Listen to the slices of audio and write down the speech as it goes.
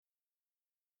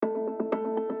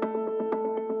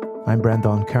I'm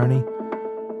Brendan Kearney,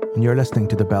 and you're listening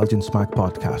to the Belgian Smack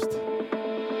podcast.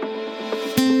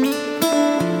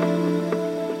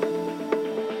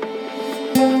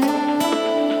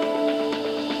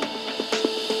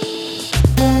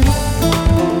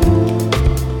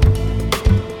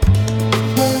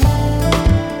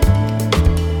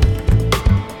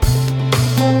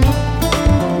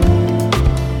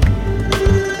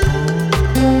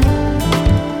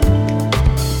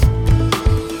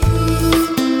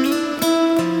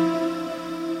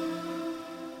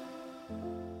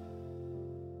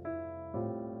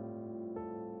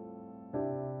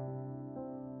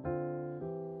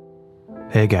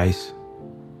 Hey guys.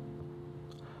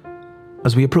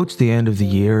 As we approach the end of the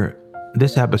year,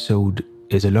 this episode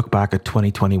is a look back at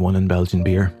 2021 in Belgian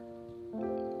beer.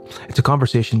 It's a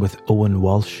conversation with Owen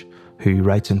Walsh, who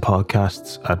writes and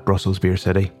podcasts at Brussels Beer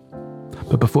City.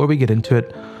 But before we get into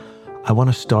it, I want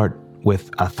to start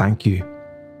with a thank you.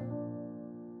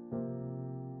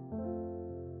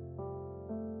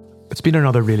 It's been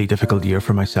another really difficult year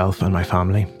for myself and my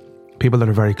family. People that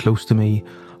are very close to me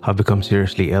have become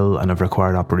seriously ill and have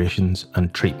required operations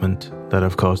and treatment that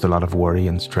have caused a lot of worry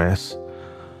and stress.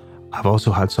 I've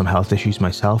also had some health issues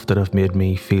myself that have made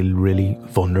me feel really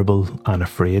vulnerable and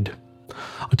afraid.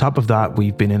 On top of that,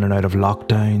 we've been in and out of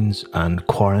lockdowns and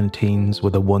quarantines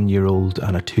with a 1-year-old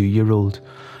and a 2-year-old.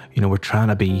 We're trying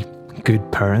to be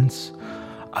good parents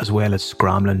as well as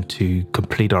scrambling to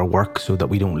complete our work so that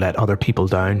we don't let other people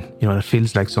down. And it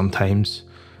feels like sometimes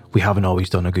we haven't always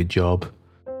done a good job.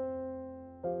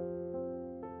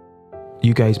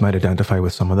 You guys might identify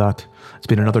with some of that. It's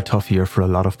been another tough year for a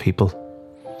lot of people.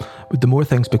 But the more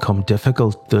things become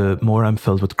difficult, the more I'm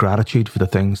filled with gratitude for the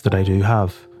things that I do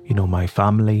have. My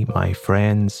family, my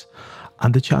friends,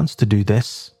 and the chance to do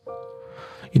this.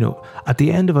 At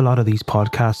the end of a lot of these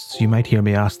podcasts, you might hear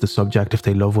me ask the subject if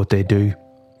they love what they do.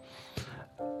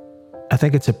 I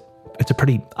think it's a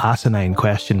pretty asinine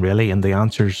question, really, and the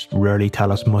answers rarely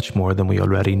tell us much more than we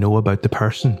already know about the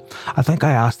person. I think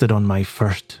I asked it on my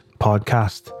first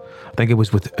podcast. I think it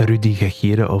was with Rudi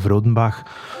Gehira of Rodenbach,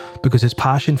 because his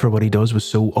passion for what he does was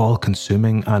so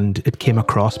all-consuming, and it came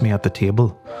across me at the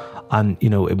table. And,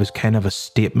 it was kind of a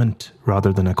statement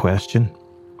rather than a question.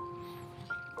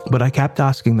 But I kept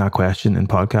asking that question in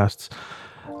podcasts.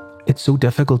 It's so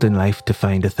difficult in life to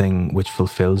find a thing which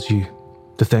fulfills you.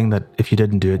 The thing that if you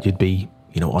didn't do it, you'd be,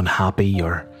 unhappy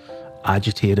or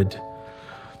agitated.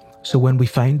 So when we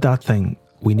find that thing,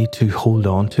 we need to hold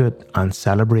on to it and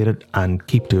celebrate it and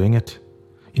keep doing it.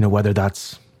 Whether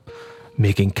that's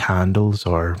making candles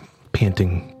or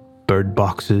painting bird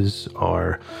boxes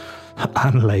or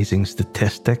analysing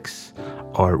statistics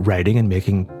or writing and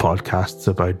making podcasts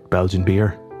about Belgian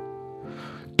beer.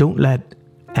 Don't let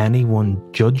anyone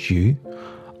judge you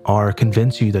or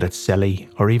convince you that it's silly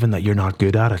or even that you're not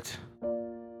good at it.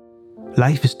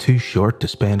 Life is too short to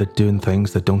spend it doing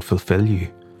things that don't fulfill you.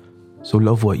 So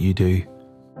love what you do.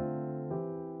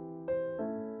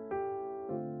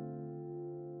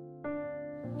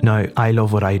 Now, I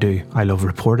love what I do. I love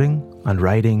reporting and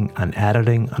writing and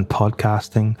editing and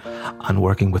podcasting and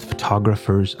working with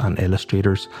photographers and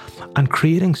illustrators and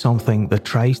creating something that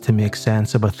tries to make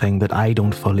sense of a thing that I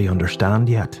don't fully understand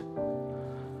yet.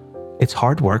 It's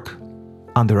hard work,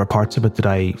 and there are parts of it that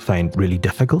I find really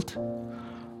difficult,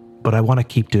 but I want to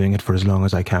keep doing it for as long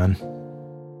as I can.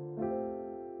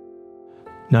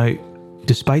 Now,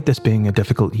 despite this being a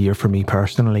difficult year for me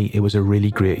personally, it was a really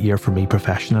great year for me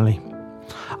professionally.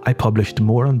 I published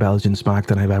more on Belgian Smack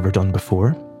than I've ever done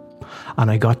before, and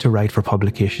I got to write for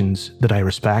publications that I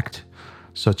respect,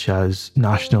 such as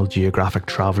National Geographic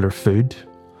Traveller Food.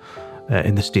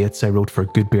 In the States, I wrote for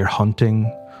Good Beer Hunting,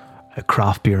 a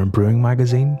Craft Beer and Brewing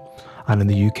magazine, and in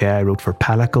the UK, I wrote for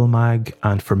Pellicle Mag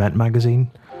and Ferment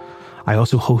magazine. I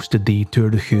also hosted the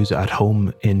Tour de Gueuze at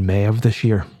home in May of this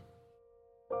year.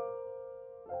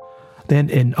 Then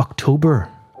in October,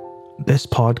 this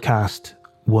podcast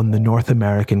won the North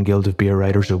American Guild of Beer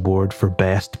Writers Award for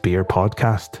Best Beer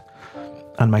Podcast.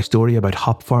 And my story about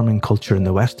hop farming culture in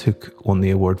the West Hook won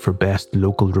the award for Best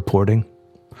Local Reporting.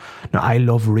 Now, I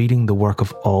love reading the work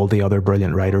of all the other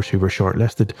brilliant writers who were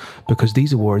shortlisted, because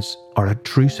these awards are a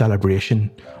true celebration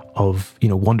of,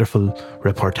 wonderful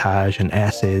reportage and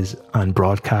essays and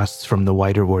broadcasts from the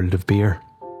wider world of beer.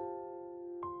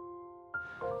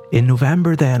 In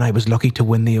November then, I was lucky to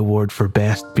win the award for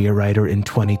Best Beer Writer in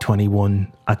 2021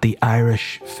 at the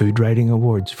Irish Food Writing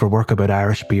Awards for work about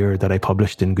Irish beer that I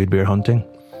published in Good Beer Hunting.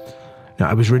 Now,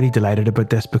 I was really delighted about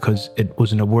this because it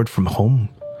was an award from home,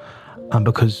 and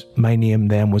because my name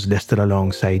then was listed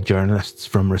alongside journalists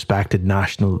from respected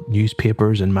national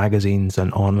newspapers and magazines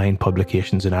and online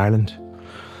publications in Ireland.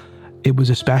 It was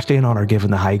especially an honour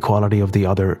given the high quality of the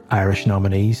other Irish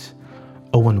nominees.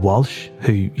 Owen Walsh,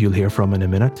 who you'll hear from in a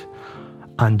minute,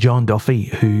 and John Duffy,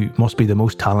 who must be the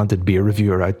most talented beer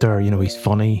reviewer out there. He's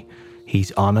funny,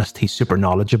 he's honest, he's super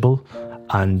knowledgeable,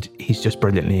 and he's just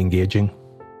brilliantly engaging.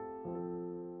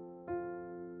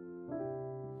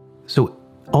 So,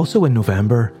 also in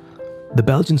November, the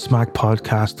Belgian Smack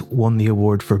podcast won the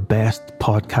award for Best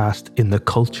Podcast in the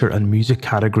Culture and Music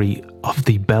category of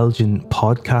the Belgian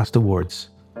Podcast Awards.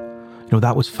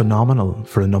 That was phenomenal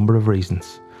for a number of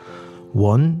reasons.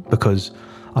 One, because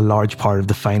a large part of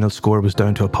the final score was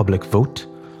down to a public vote,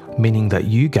 meaning that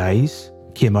you guys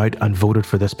came out and voted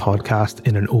for this podcast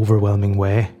in an overwhelming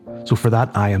way. So for that,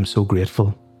 I am so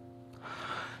grateful.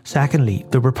 Secondly,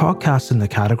 there were podcasts in the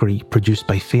category produced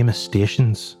by famous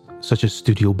stations such as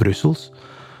Studio Brussels,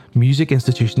 music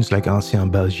institutions like Ancien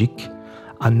Belgique,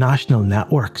 and national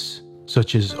networks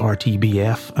such as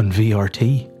RTBF and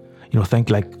VRT. Think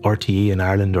like RTE in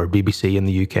Ireland or BBC in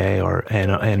the UK or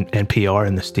NPR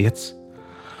in the States.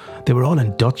 They were all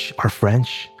in Dutch or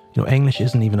French. English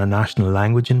isn't even a national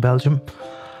language in Belgium.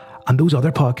 And those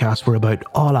other podcasts were about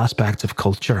all aspects of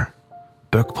culture.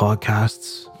 Book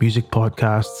podcasts, music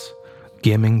podcasts,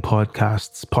 gaming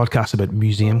podcasts, podcasts about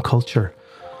museum culture.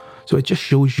 So it just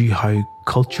shows you how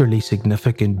culturally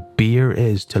significant beer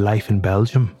is to life in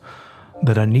Belgium,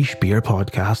 that a niche beer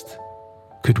podcast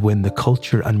could win the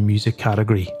culture and music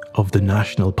category of the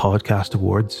National Podcast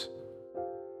Awards.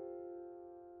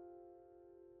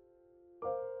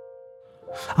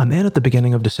 And then at the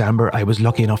beginning of December, I was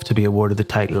lucky enough to be awarded the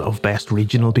title of Best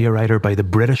Regional Beer Writer by the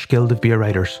British Guild of Beer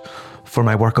Writers for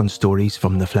my work on stories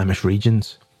from the Flemish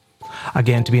regions.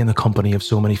 Again, to be in the company of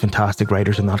so many fantastic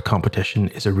writers in that competition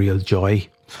is a real joy,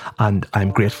 and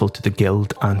I'm grateful to the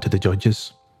Guild and to the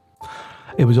judges.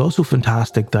 It was also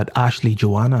fantastic that Ashley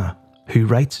Joanna, who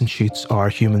writes and shoots our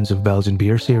Humans of Belgian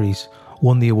Beer series,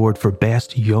 won the award for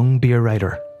Best Young Beer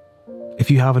Writer. If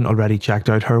you haven't already checked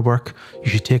out her work, you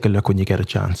should take a look when you get a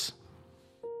chance.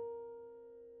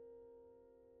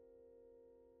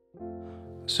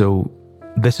 So,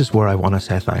 this is where I want to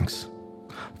say thanks.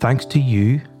 Thanks to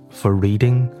you for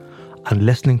reading and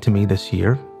listening to me this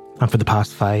year and for the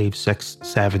past 5, 6,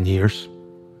 7 years.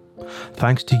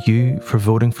 Thanks to you for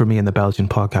voting for me in the Belgian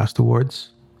Podcast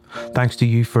Awards. Thanks to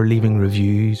you for leaving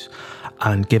reviews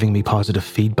and giving me positive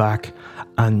feedback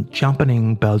and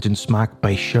championing Belgian Smack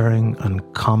by sharing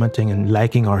and commenting and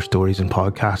liking our stories and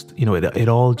podcast. It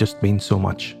all just means so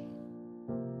much.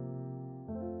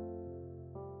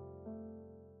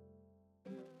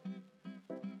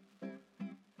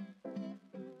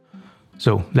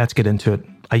 So let's get into it.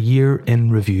 A year in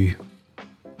review.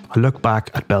 A look back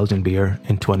at Belgian beer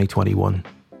in 2021.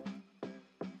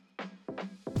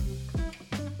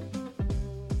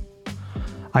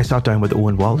 I sat down with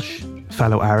Owen Walsh,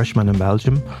 fellow Irishman in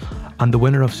Belgium, and the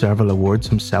winner of several awards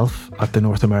himself at the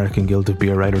North American Guild of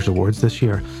Beer Writers Awards this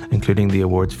year, including the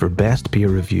awards for Best Beer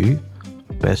Review,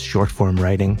 Best Short Form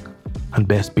Writing, and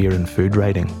Best Beer and Food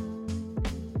Writing.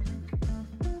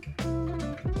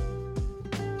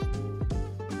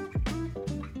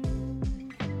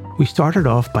 We started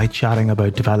off by chatting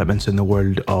about developments in the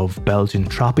world of Belgian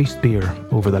Trappist beer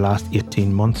over the last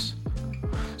 18 months.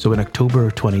 So in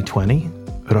October 2020,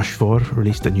 Rochefort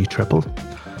released a new triple.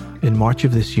 In March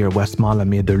of this year, Westmalle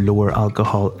made their lower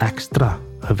alcohol Extra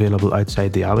available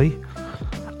outside the Abbey.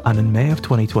 And in May of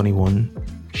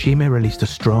 2021, Chimay released a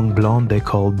strong blonde they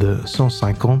called the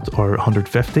 150 or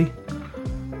 150.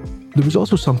 There was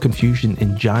also some confusion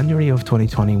in January of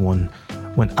 2021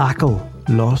 when Ackle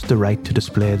lost the right to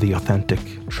display the authentic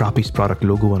Trappist product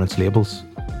logo on its labels.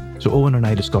 So Owen and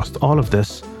I discussed all of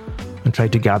this and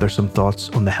tried to gather some thoughts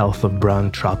on the health of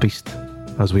brand Trappist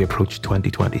as we approach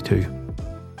 2022.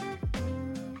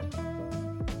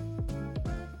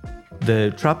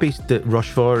 The Trappist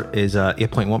Rochefort is a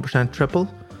 8.1%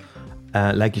 triple.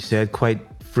 Like you said, quite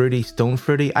fruity, stone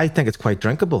fruity. I think it's quite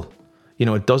drinkable.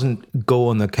 It doesn't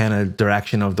go in the kind of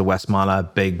direction of the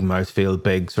Westmalle, big mouthfeel,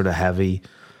 big sort of heavy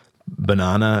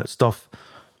banana stuff.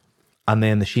 And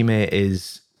then the Chimay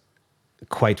is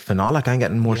quite phenolic. I'm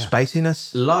getting more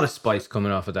spiciness. A lot of spice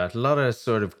coming off of that. A lot of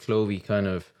sort of clovey kind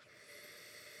of...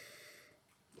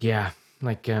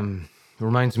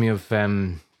 reminds me of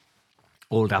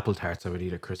old apple tarts I would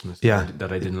eat at Christmas.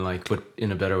 That I didn't like, but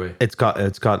in a better way. It's got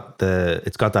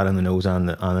that in the nose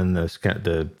and in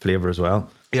the flavour as well.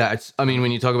 Yeah,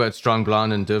 when you talk about Strong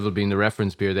Blonde and Duvel being the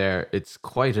reference beer there, it's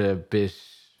quite a bit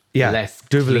less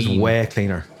Duvel clean. is way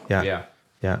cleaner. Yeah.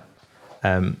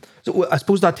 So I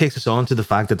suppose that takes us on to the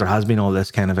fact that there has been all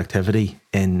this kind of activity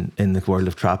in the world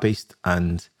of Trappist,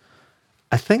 and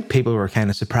I think people were kind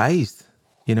of surprised.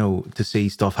 to see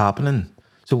stuff happening.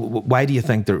 So why do you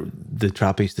think the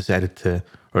Trappies decided to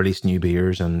release new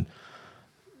beers, and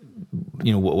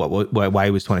why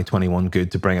was 2021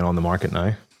 good to bring it on the market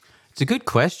now? It's a good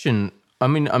question. I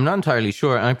mean, I'm not entirely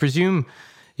sure. I presume,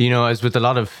 as with a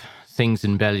lot of things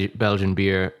in Belgian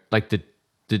beer, like the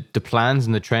plans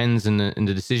and the trends and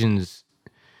the decisions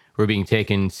were being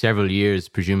taken several years,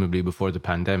 presumably before the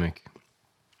pandemic.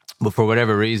 But for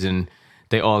whatever reason,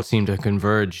 they all seem to have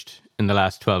converged in the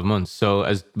last 12 months. So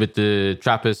as with the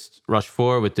Trappist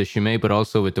Rochefort, with the Chimay, but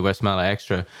also with the Westmalle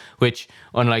Extra, which,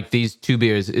 unlike these two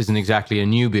beers, isn't exactly a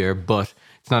new beer, but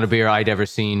it's not a beer I'd ever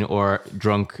seen or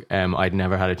drunk. I'd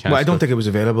never had a chance. Well, I don't think it was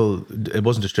available. It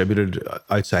wasn't distributed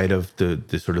outside of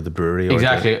the sort of the brewery.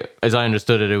 Exactly. As I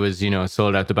understood it, it was,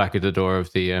 sold out the back of the door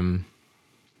of the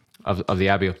of the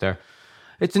Abbey up there.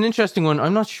 It's an interesting one.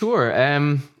 I'm not sure.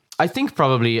 I think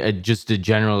probably just a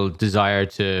general desire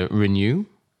to renew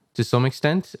to some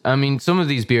extent. I mean, some of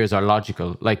these beers are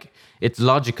logical. Like, it's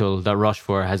logical that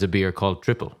Rochefort has a beer called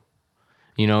Triple.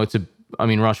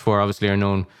 Rochefort obviously are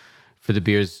known for the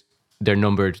beers. They're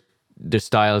numbered. Their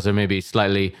styles are maybe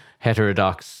slightly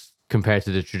heterodox compared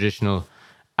to the traditional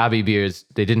Abbey beers.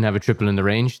 They didn't have a triple in the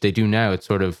range. They do now. It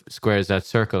sort of squares that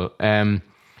circle.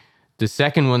 The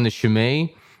second one, the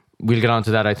Chimay, we'll get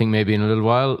onto that, I think, maybe in a little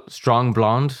while. Strong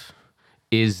Blonde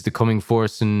is the coming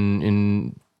force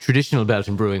in traditional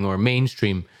Belgian brewing, or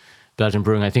mainstream Belgian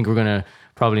brewing. I think we're going to,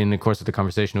 probably in the course of the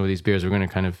conversation over these beers, we're going to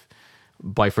kind of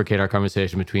bifurcate our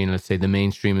conversation between, let's say, the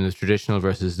mainstream and the traditional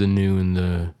versus the new and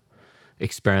the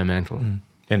experimental.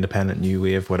 Independent, new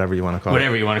wave, whatever you want to call it.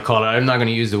 Whatever you want to call it. I'm not going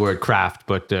to use the word craft,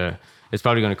 but it's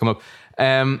probably going to come up.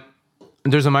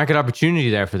 There's a market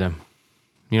opportunity there for them.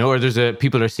 Or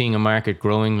people are seeing a market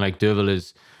growing, like Duvel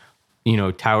is,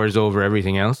 towers over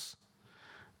everything else.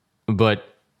 But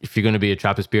if you're going to be a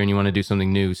Trappist beer and you want to do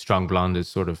something new, Strong Blonde is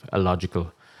sort of a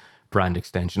logical brand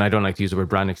extension. I don't like to use the word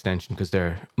brand extension because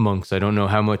they're monks. I don't know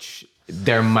how much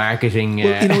they're marketing.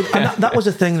 Well, and that was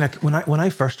a thing. Like when I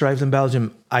first arrived in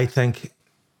Belgium, I think,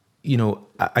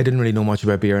 I didn't really know much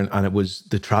about beer, and it was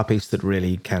the Trappies that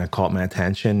really kind of caught my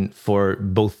attention for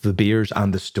both the beers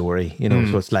and the story.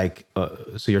 So it's like,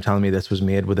 so you're telling me this was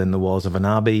made within the walls of an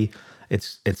abbey.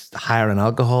 It's higher in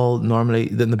alcohol normally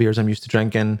than the beers I'm used to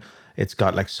drinking. It's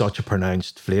got like such a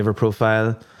pronounced flavor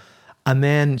profile. And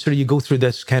then sort of you go through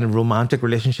this kind of romantic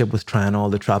relationship with trying all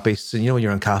the Trappists. And, when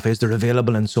you're in cafes, they're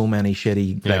available in so many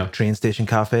shitty train station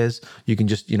cafes. You can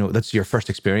just, that's your first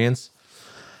experience.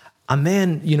 And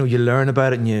then, you learn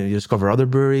about it and you discover other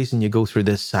breweries and you go through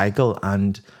this cycle.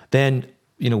 And then,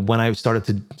 when I started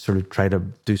to sort of try to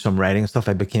do some writing and stuff,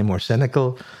 I became more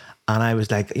cynical. And I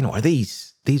was like, are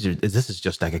this is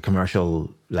just like a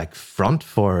commercial like front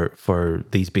for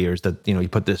these beers that, you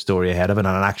put this story ahead of it.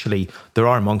 And actually there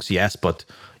are monks, yes, but,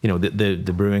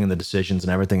 the brewing and the decisions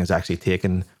and everything is actually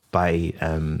taken by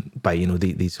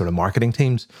these sort of marketing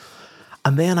teams.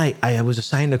 And then I was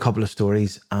assigned a couple of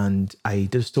stories, and I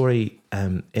did a story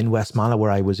in Westmalle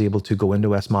where I was able to go into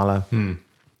Westmalle,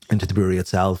 into the brewery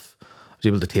itself. I was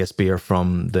able to taste beer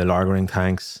from the lagering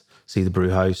tanks, see the brew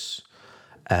house.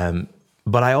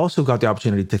 But I also got the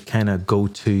opportunity to kind of go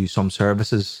to some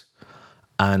services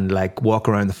and like walk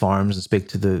around the farms and speak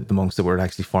to the monks that were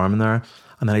actually farming there.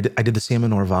 And then I did the same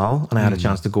in Orval, and I had a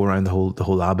chance to go around the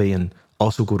whole abbey and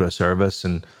also go to a service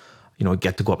and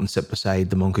get to go up and sit beside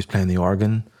the monk who's playing the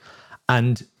organ.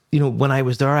 And, when I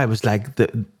was there, I was like,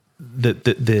 the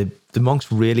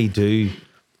monks really do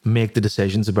make the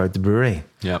decisions about the brewery.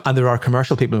 Yep. And there are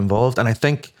commercial people involved. And I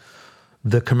think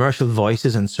the commercial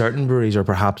voices in certain breweries are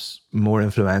perhaps more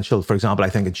influential. For example, I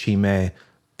think at Chimay,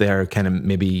 they're kind of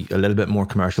maybe a little bit more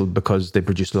commercial because they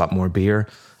produce a lot more beer.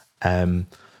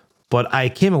 But I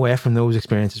came away from those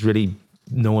experiences really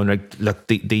knowing, like, look,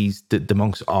 the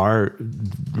monks are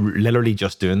literally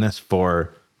just doing this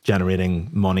for generating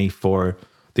money for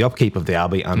the upkeep of the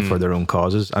abbey and for their own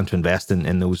causes, and to invest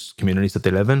in those communities that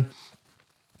they live in.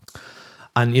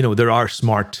 And there are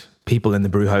smart people in the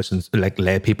brew house, and like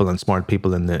lay people and smart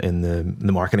people in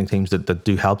the marketing teams that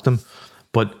do help them.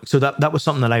 But so that was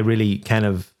something that I really kind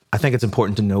of, I think it's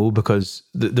important to know, because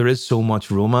there is so much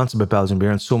romance about Belgian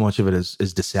beer, and so much of it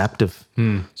is deceptive.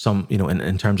 Some,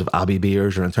 in terms of abbey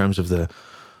beers, or in terms of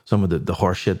some of the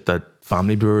horseshit that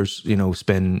family brewers,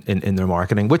 spin in their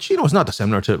marketing, which, is not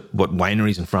dissimilar to what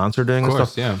wineries in France are doing. Of course, and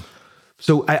stuff. Yeah.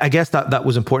 So I guess that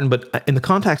was important. But in the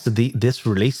context of this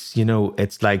release,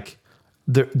 it's like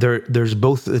there's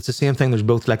both, it's the same thing. There's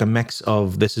both like a mix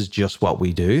of, this is just what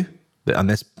we do, and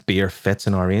this beer fits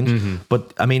in our range.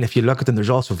 But I mean, if you look at them, there's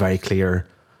also very clear,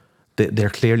 they're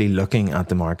clearly looking at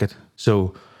the market.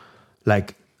 So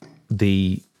like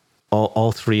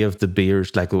all three of the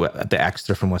beers, like the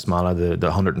extra from Westmalle, the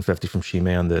 150 from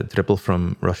Chimay, and the triple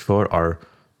from Rochefort, are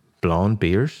blonde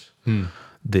beers.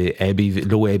 The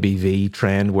low ABV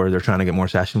trend where they're trying to get more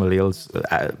sessionable ales,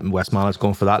 Westmalle is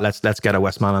going for that. Let's get a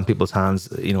Westmalle in people's hands,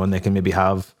 and they can maybe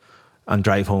have and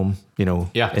drive home,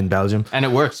 in Belgium. And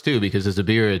it works too, because as a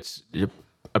beer, it's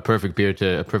a perfect beer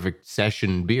to a perfect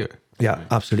session beer. Yeah,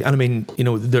 absolutely. And I mean,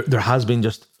 there has been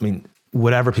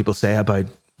whatever people say about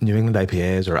New England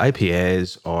IPAs or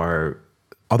IPAs or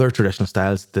other traditional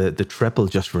styles, the triple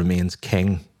just remains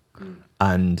king.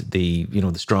 And the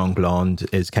strong blonde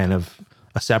is kind of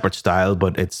a separate style,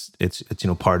 but it's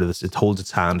part of this. It holds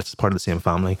its hand. It's part of the same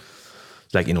family.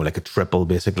 It's like like a triple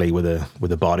basically with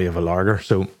a body of a lager.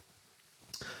 So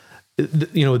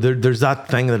there's that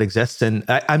thing that exists, and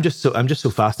I'm just so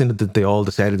fascinated that they all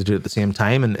decided to do it at the same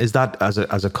time. And is that as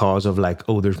a cause of like,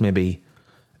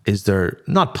 is there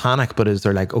not panic, but is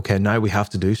there like, okay, now we have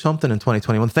to do something in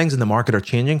 2021? Things in the market are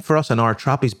changing for us, and our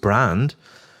Trappist brand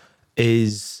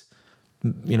is,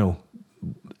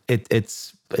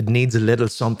 it needs a little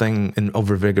something of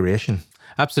revigoration.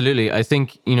 Absolutely. I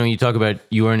think, you talk about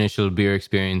your initial beer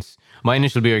experience. My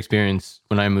initial beer experience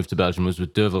when I moved to Belgium was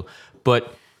with Duvel,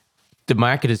 but the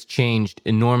market has changed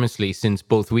enormously since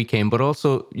both we came, but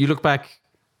also you look back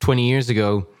 20 years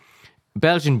ago,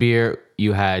 Belgian beer,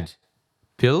 you had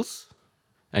Pils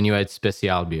and you had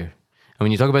Speciaal beer. And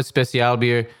when you talk about Speciaal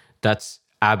beer, that's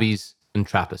Abbeys and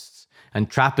Trappists. And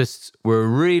Trappists were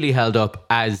really held up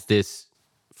as this,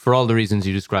 for all the reasons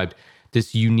you described,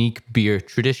 this unique beer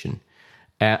tradition.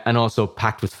 And also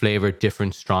packed with flavor,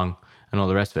 different, strong, and all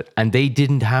the rest of it. And they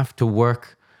didn't have to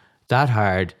work that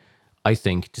hard, I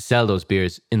think, to sell those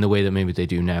beers in the way that maybe they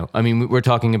do now. I mean, we're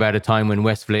talking about a time when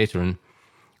West Vleteren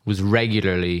was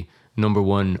regularly number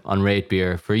one on rate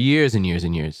beer for years and years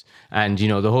and years. And,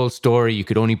 the whole story, you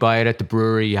could only buy it at the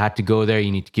brewery, you had to go there,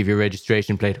 you need to give your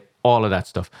registration plate, all of that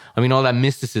stuff. I mean, all that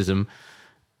mysticism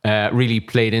really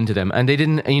played into them. And they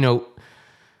didn't,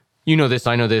 this,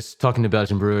 I know this, talking to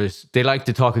Belgian brewers, they like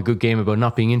to talk a good game about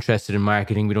not being interested in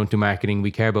marketing. We don't do marketing,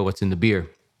 we care about what's in the beer.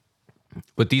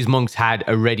 But these monks had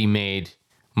a ready-made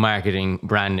marketing,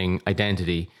 branding,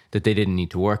 identity that they didn't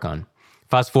need to work on.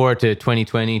 Fast forward to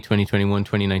 2020, 2021,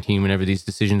 2019, whenever these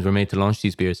decisions were made to launch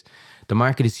these beers, the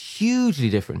market is hugely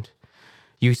different.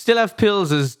 You still have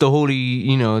Pils as the holy,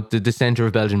 the center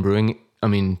of Belgian brewing. I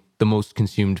mean, the most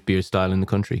consumed beer style in the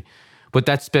country. But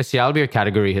that Speciaal beer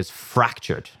category has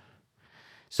fractured.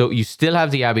 So you still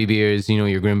have the Abbey beers,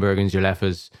 your Grimbergens, your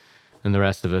Leffas, and the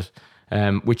rest of it,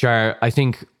 which are, I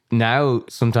think, now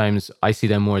sometimes I see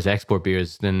them more as export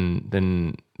beers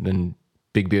than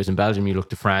big beers in Belgium. You look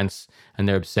to France and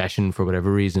their obsession for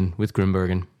whatever reason with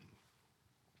Grimbergen.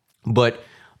 But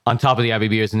on top of the Abbey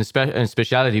beers and the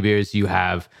specialty beers, you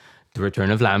have the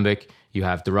return of Lambic, you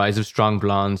have the rise of strong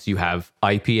blondes, you have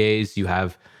IPAs, you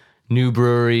have new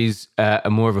breweries,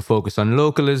 more of a focus on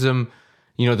localism.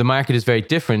 The market is very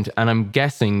different, and I'm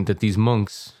guessing that these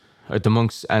monks, or the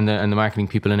monks and the marketing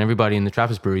people and everybody in the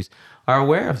Trappist breweries are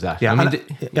aware of that. Yeah,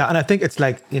 and I think it's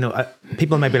like,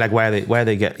 people might be like, why are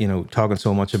they get talking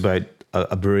so much about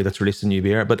a brewery that's released a new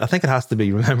beer? But I think it has to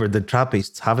be remembered that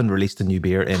Trappists haven't released a new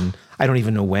beer in, I don't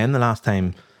even know when the last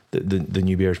time the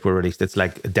new beers were released. It's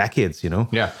like decades,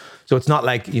 Yeah. So it's not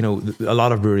like a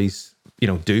lot of breweries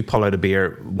do pull out a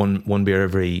beer, one beer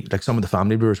every, like some of the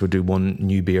family brewers would do one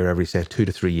new beer every, say, 2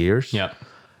 to 3 years. Yeah.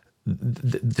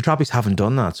 The Trappists haven't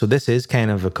done that, so this is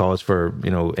kind of a cause for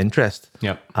interest.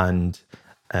 Yeah. And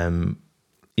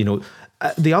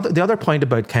the other point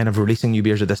about kind of releasing new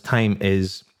beers at this time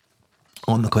is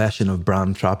on the question of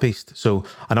brand Trappist. So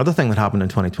another thing that happened in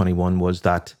 2021 was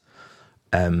that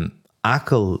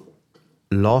Ackle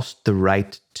lost the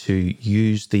right to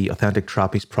use the authentic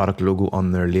Trappist product logo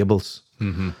on their labels,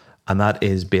 and that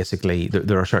is basically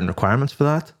there are certain requirements for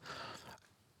that.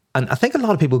 And I think a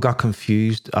lot of people got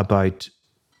confused about,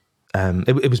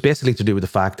 it was basically to do with the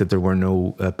fact that there were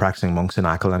no practicing monks in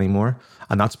Ackle anymore.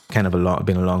 And that's kind of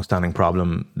been a long-standing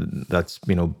problem that's,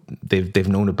 they've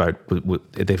known about,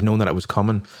 they've known that it was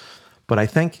coming. But I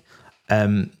think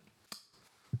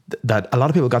that a lot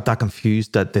of people got that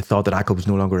confused that they thought that Ackle was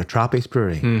no longer a Trappist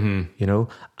brewery,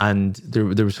 and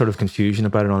there was sort of confusion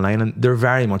about it online. And they're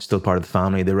very much still part of the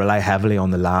family. They rely heavily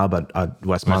on the lab at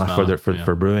Westmalle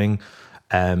for brewing.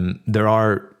 There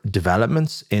are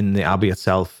developments in the Abbey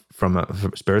itself from a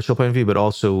spiritual point of view, but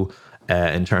also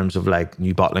in terms of like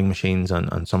new bottling machines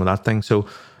and some of that thing. So,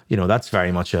 that's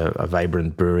very much a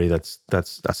vibrant brewery. That's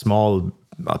a small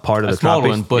part of the small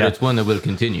Trappist, one, but it's one that will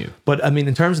continue. But I mean,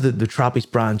 in terms of the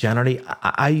Trappist brand generally,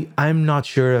 I'm not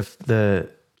sure if the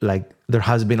like there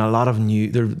has been a lot of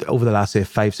over the last say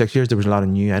 5-6 years. There was a lot of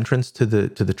new entrants to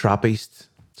the Trappist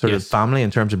sort of Yes. family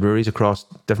in terms of breweries across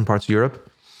different parts of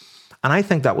Europe, and I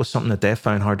think that was something that they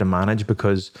found hard to manage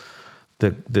because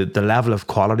the level of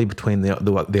quality between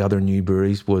the other new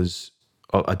breweries was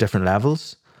at different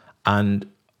levels, and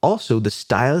also the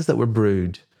styles that were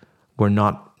brewed were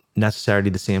not necessarily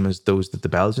the same as those that the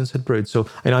Belgians had brewed. So,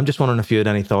 I'm just wondering if you had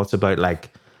any thoughts about like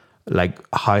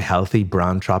how healthy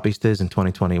brand Trappist is in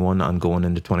 2021 and going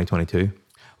into 2022.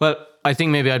 Well, I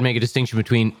think maybe I'd make a distinction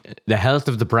between the health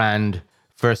of the brand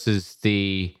versus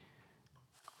the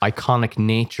iconic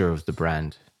nature of the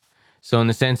brand. So in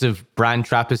the sense of brand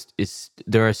Trappist,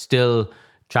 there are still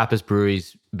Trappist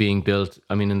breweries being built.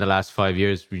 I mean, in the last 5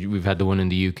 years, we've had the one in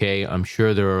the UK. I'm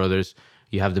sure there are others.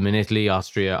 You have them in Italy,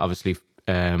 Austria, obviously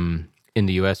in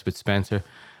the US with Spencer.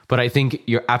 But I think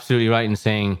you're absolutely right in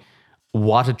saying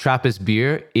what a Trappist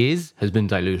beer has been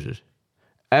diluted,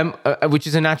 which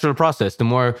is a natural process. The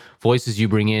more voices you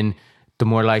bring in, the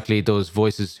more likely those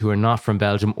voices who are not from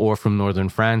Belgium or from Northern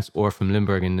France or from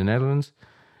Limburg in the Netherlands,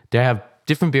 they have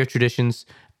different beer traditions,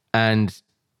 and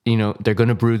they're going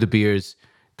to brew the beers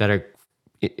that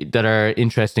are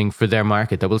interesting for their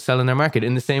market, that will sell in their market.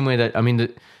 In the same way that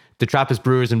the Trappist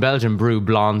brewers in Belgium brew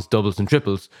blondes, doubles, and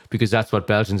triples because that's what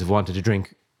Belgians have wanted to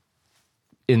drink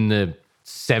in the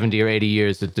 70 or 80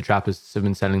 years that the Trappists have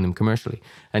been selling them commercially.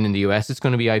 And in the US, it's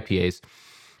going to be IPAs.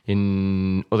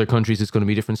 In other countries, it's going to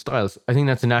be different styles. I think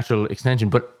that's a natural extension,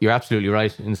 but you're absolutely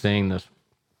right in saying that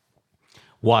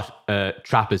what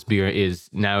Trappist beer is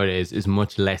nowadays is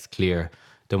much less clear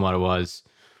than what it was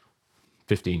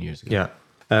 15 years ago.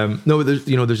 Yeah. No,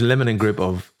 there's a limiting group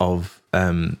of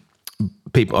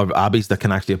people or abbeys that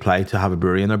can actually apply to have a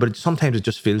brewery in there, but sometimes it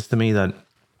just feels to me that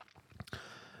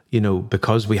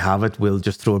because we have it, we'll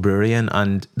just throw a brewery in,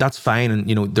 and that's fine.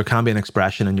 And there can be an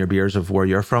expression in your beers of where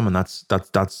you're from, and that's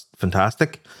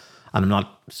fantastic. And I'm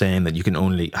not saying that you can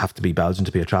only have to be Belgian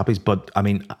to be a Trappist, but I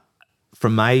mean,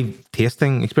 from my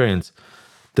tasting experience,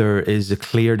 there is a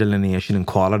clear delineation in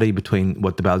quality between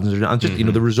what the Belgians are doing, and just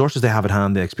the resources they have at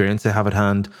hand, the experience they have at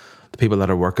hand, the people that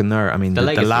are working there. I mean, the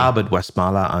lab at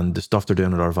Westmalle and the stuff they're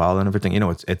doing at Orval and everything.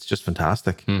 It's just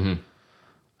fantastic.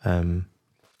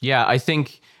 Yeah, I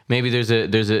think maybe there's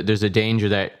a danger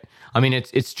that,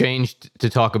 it's strange to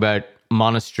talk about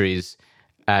monasteries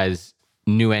as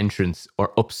new entrants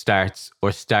or upstarts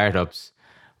or startups,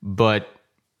 but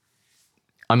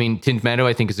Tint Meadow,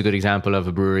 I think, is a good example of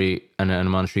a brewery and a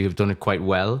monastery who've done it quite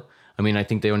well. I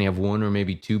think they only have one or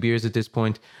maybe two beers at this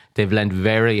point. They've lent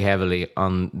very heavily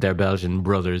on their Belgian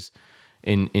brothers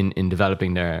in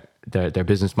developing their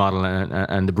business model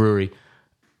and the brewery.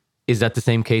 Is that the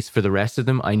same case for the rest of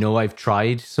them? I know I've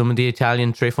tried some of the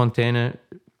Italian Tre Fontane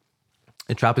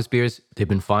Trappist beers. They've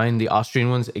been fine. The Austrian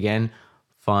ones, again,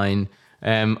 fine.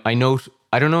 I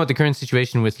don't know what the current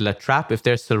situation with La Trappe, if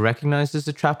they're still recognized as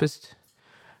a Trappist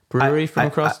brewery from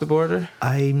across the border.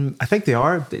 I think they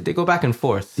are. They go back and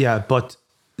forth. Yeah, but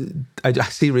I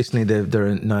see recently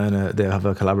they have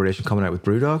a collaboration coming out with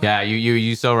Brewdog. Yeah,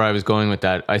 you saw where I was going with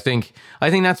that. I think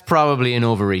that's probably an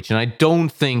overreach, and I don't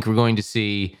think we're going to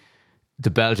see the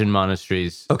Belgian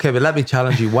monasteries. Okay, but let me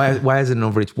challenge you. Why is it an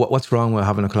overreach? What's wrong with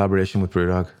having a collaboration with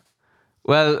Brewdog?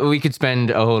 Well, we could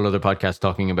spend a whole other podcast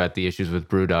talking about the issues with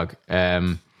Brewdog.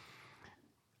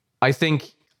 I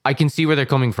think I can see where they're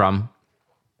coming from.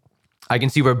 I can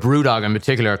see where Brewdog in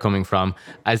particular are coming from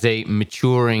as a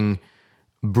maturing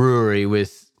brewery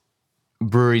with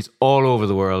breweries all over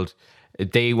the world.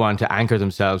 They want to anchor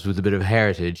themselves with a bit of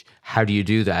heritage. How do you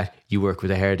do that? You work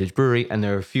with a heritage brewery, and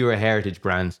there are fewer heritage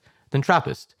brands than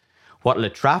Trappist. What La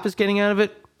Trappe is getting out of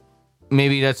it,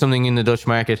 maybe that's something in the Dutch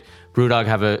market. Brewdog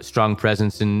have a strong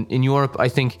presence in Europe. I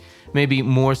think maybe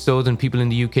more so than people in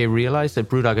the UK realize that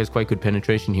Brewdog has quite good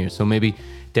penetration here. So maybe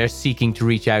they're seeking to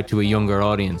reach out to a younger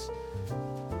audience.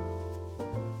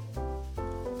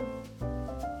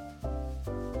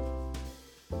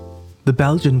 The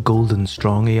Belgian Golden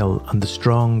Strong Ale and the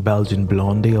Strong Belgian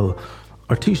Blonde Ale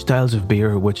are two styles of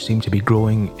beer which seem to be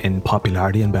growing in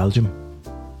popularity in Belgium.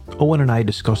 Owen and I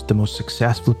discussed the most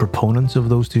successful proponents of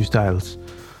those two styles,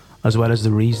 as well as the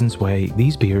reasons why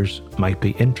these beers might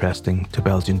be interesting to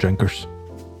Belgian drinkers.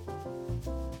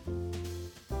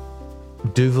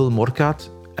 Duvel Morcat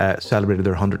celebrated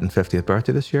their 150th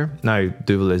birthday this year. Now,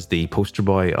 Duvel is the poster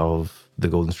boy of the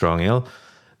Golden Strong Ale.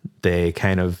 They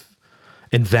kind of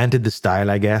invented the style,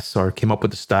 I guess, or came up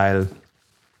with the style.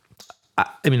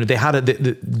 They had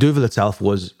the Duvel itself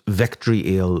was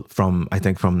victory ale from the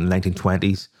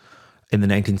 1920s. In the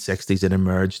 1960s, it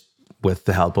emerged with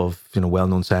the help of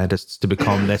well-known scientists to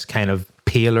become this kind of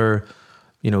paler,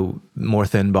 more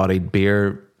thin-bodied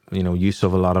beer. use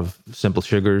of a lot of simple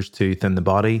sugars to thin the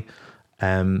body.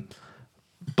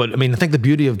 But I mean, I think the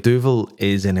beauty of Duvel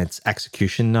is in its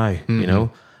execution now,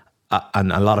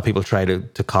 and a lot of people try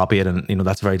to copy it, and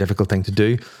that's a very difficult thing to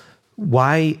do.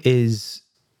 Why is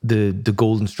the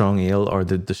golden strong ale or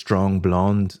the strong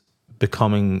blonde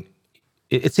becoming?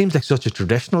 It seems like such a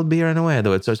traditional beer in a way,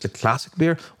 though it's such a classic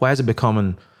beer. Why is it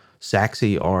becoming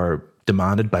sexy or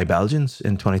demanded by Belgians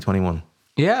in 2021?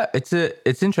 Yeah, it's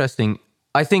interesting.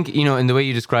 I think, in the way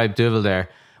you described Duvel there,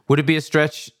 would it be a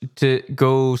stretch to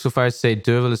go so far as to say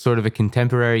Duvel is sort of a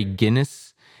contemporary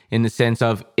Guinness in the sense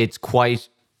of it's quite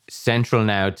central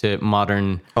now to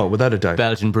modern without a doubt.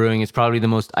 Belgian brewing? It's probably the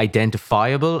most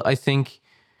identifiable, I think,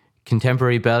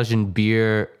 contemporary Belgian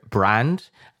beer brand.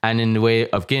 And in the way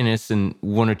of Guinness and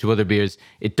one or two other beers,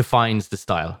 it defines the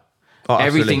style.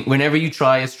 Everything, whenever you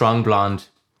try a strong blonde,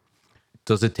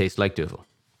 does it taste like Duvel?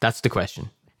 That's the question.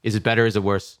 Is it better? Is it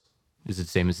worse? Is it the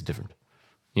same? Is it different?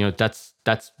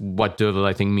 That's what Duvel,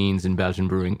 I think, means in Belgian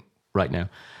brewing right now.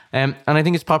 And I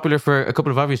think it's popular for a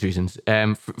couple of obvious reasons.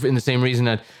 In the same reason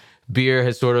that beer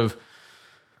has sort of,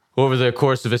 over the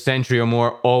course of a century or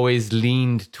more, always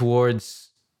leaned towards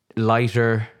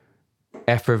lighter,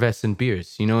 effervescent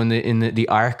beers. In the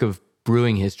arc of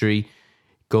brewing history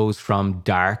goes from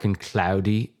dark and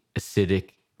cloudy, acidic,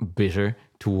 bitter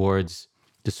towards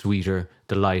the sweeter,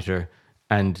 the lighter,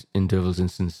 and in Duvel's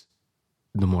instance,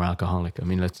 the more alcoholic. I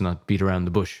mean, let's not beat around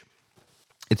the bush.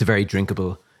 It's a very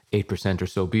drinkable 8% or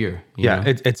so beer.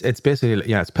 It's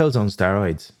basically it's pills on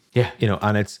steroids. Yeah,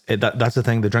 and that's the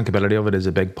thing. The drinkability of it is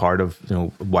a big part of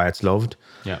why it's loved.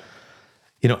 Yeah,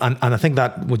 and I think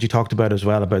that what you talked about as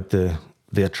well about the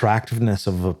attractiveness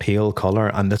of a pale color,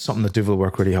 and that's something that Duvel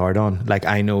work really hard on. Like,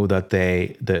 I know that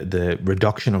the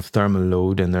reduction of thermal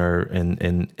load in their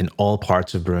in all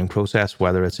parts of brewing process,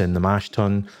 whether it's in the mash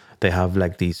tun, they have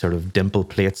like these sort of dimple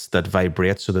plates that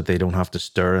vibrate so that they don't have to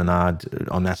stir and add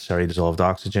unnecessary dissolved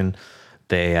oxygen.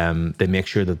 They make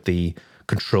sure that the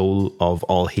control of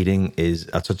all heating is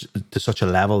at such a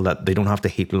level that they don't have to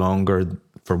heat longer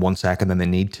for 1 second than they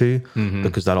need to,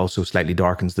 because that also slightly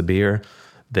darkens the beer.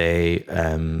 The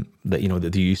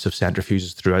use of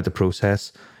centrifuges throughout the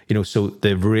process, so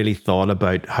they've really thought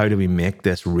about how do we make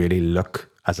this really look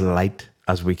as light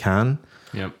as we can.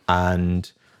 Yep.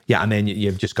 And then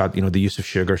you've just got the use of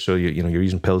sugar. So you're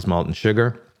using Pils malt and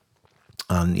sugar,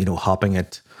 and hopping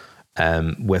it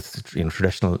with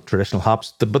traditional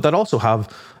hops, but that also have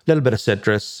a little bit of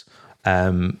citrus,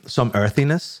 some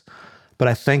earthiness. But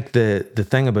I think the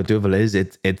thing about Duvel is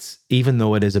it's even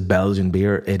though it is a Belgian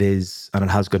beer, it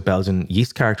has good Belgian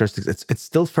yeast characteristics. It's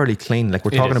still fairly clean. Like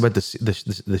we're talking about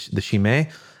the Chimay.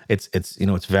 It's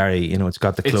very it's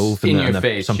got the clove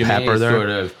and some Chimay pepper there. Sort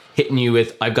of hitting you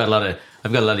with I've got a lot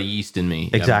of yeast in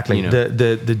me. Exactly.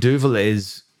 The Duvel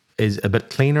is a bit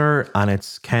cleaner, and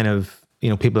it's kind of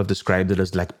people have described it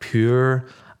as like pure,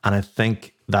 and I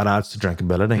think that adds to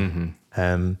drinkability.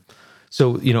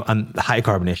 So, and high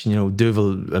carbonation,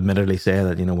 Duvel admittedly say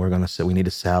that, we need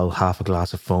to sell half a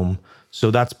glass of foam.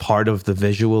 So that's part of the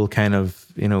visual kind of,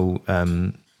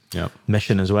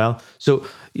 mission as well. So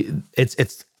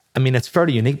it's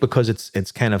fairly unique because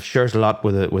it's kind of shares a lot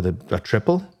with a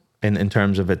triple in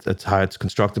terms of it's how it's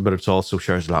constructed, but it's also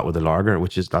shares a lot with a lager,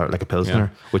 which is like a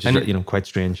Pilsner, which is, quite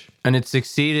strange. And it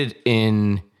succeeded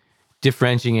in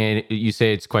differentiating. You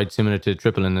say it's quite similar to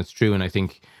triple, and that's true. And I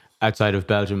think outside of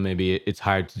Belgium, maybe it's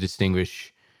hard to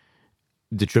distinguish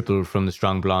the triple from the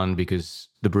strong blonde because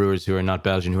the brewers who are not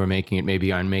Belgian who are making it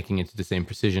maybe aren't making it to the same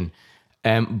precision.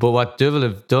 But what Duvel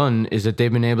have done is that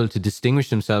they've been able to distinguish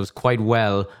themselves quite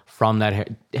well from that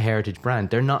heritage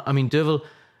brand. They're not, Duvel,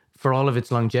 for all of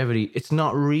its longevity, it's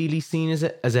not really seen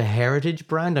as a heritage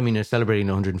brand. They're celebrating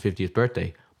the 150th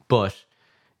birthday, but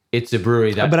it's a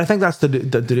brewery that... But I think that's to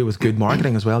do with good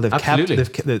marketing as well. Absolutely.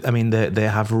 They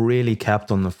have really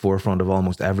kept on the forefront of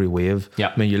almost every wave.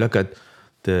 Yeah. You look at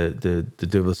the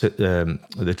Duvel,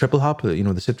 the triple hop, the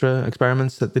Citra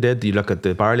experiments that they did. You look at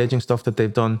the barrel aging stuff that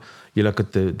they've done. You look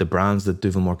at the brands that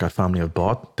Duvel Morcat family have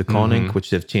bought. The Koning,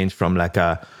 which they've changed from like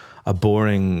a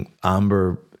boring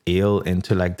amber ale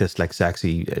into like this like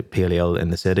sexy pale ale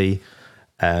in the city.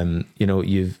 You look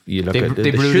at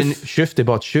the Schuf. They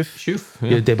bought Schuf.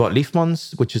 Yeah. They bought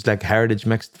Liefmans, which is like heritage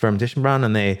mixed fermentation brand,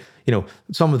 and they,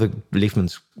 some of the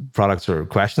Liefmans products are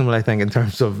questionable, I think, in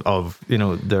terms of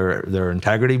their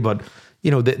integrity, but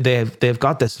they've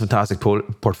got this fantastic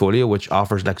portfolio which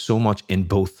offers like so much in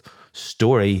both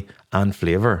story and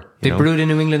flavor. They brewed a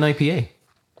New England IPA.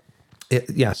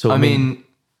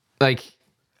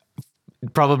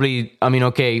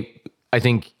 Okay, I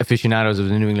think aficionados of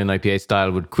the New England IPA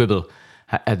style would quibble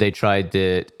had they tried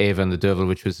the Ava and the Duvel,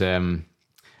 which was a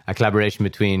collaboration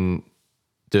between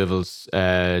Duvel's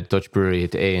Dutch brewery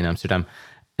at the A in Amsterdam.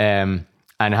 And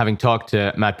having talked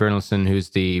to Matt Bernelson, who's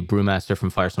the brewmaster from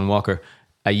Firestone Walker,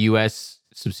 a US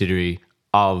subsidiary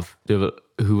of Duvel,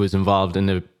 who was involved in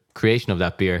the creation of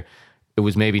that beer, it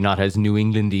was maybe not as New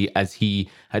Englandy as he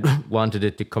had wanted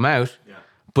it to come out,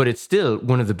 but it's still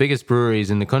one of the biggest breweries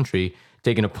in the country,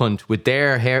 taking a punt with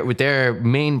their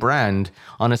main brand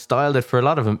on a style that for a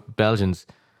lot of Belgians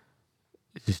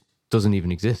just doesn't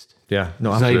even exist. Yeah,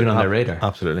 no, it's not even on their radar.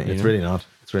 Absolutely, it's really not.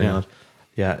 It's really not.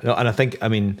 Yeah, no, and I think, I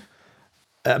mean,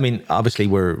 obviously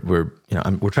we're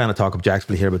trying to talk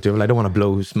objectively here about Duvel. I don't want to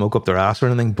blow smoke up their ass or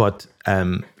anything, but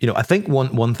I think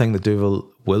one thing that Duvel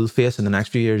will face in the next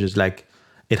few years is like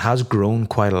it has grown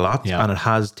quite a lot, and it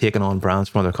has taken on brands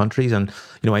from other countries. And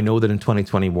I know that in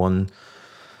 2021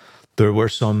 there were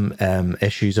some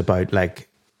issues about like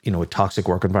toxic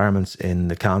work environments in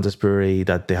the Kansas brewery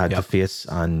that they had to face,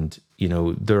 and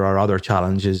there are other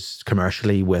challenges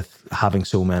commercially with having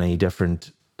so many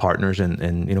different partners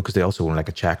and because they also own like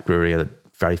a Czech brewery that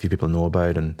very few people know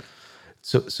about, and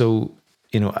so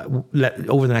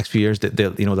over the next few years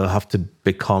they'll have to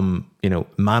become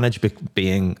manage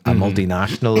being a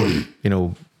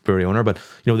multinational brewery owner, but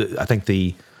I think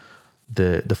the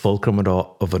fulcrum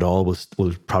of it all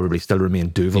will probably still remain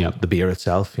Duvel, the beer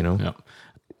itself.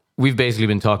 We've basically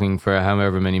been talking for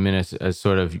however many minutes as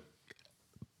sort of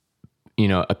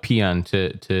a paean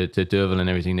to Duvel and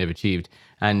everything they've achieved.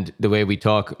 And the way we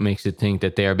talk makes it think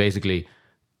that they are basically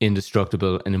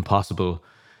indestructible and impossible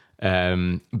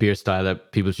beer style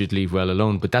that people should leave well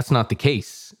alone. But that's not the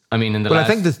case. I mean, I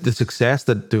think the success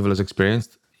that Duvel has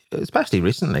experienced, especially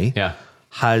recently,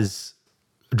 has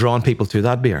drawn people to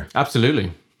that beer.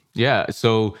 Absolutely. Yeah.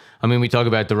 So, I mean, we talk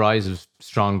about the rise of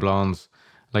strong blondes.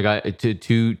 Like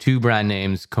two brand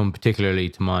names come particularly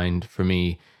to mind for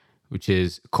me, which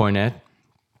is Cornet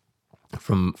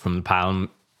from the Palm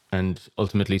and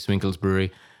ultimately Swinkles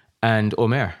Brewery, and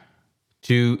Omer.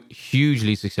 Two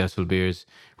hugely successful beers,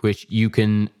 which you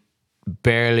can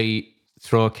barely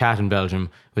throw a cat in Belgium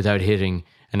without hitting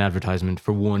an advertisement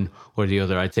for one or the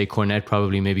other. I'd say Cornet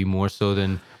probably maybe more so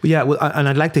than... Yeah, well, and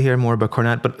I'd like to hear more about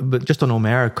Cornet, but just on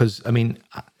Omer, because I mean,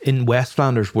 in West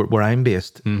Flanders, where I'm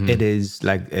based, it is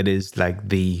like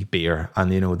the beer,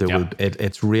 and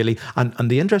it's really,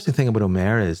 and the interesting thing about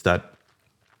Omer is that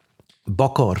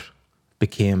Bokkor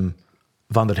became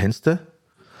Van der Hinste,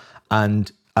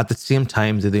 and at the same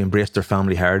time they embraced their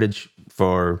family heritage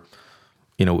for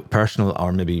personal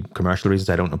or maybe commercial reasons,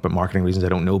 I don't know, but marketing reasons, I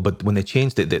don't know. But when they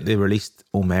changed it, they released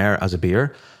Omer as a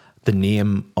beer, the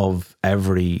name of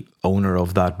every owner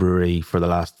of that brewery for the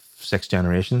last 6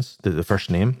 generations, the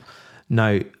first name.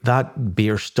 Now, that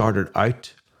beer started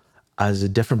out as a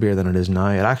different beer than it is now.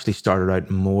 It actually started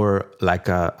out more like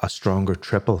a stronger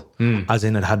triple, as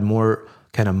in it had more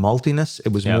kind of maltiness.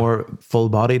 It was more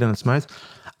full-bodied in its mouth.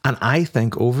 And I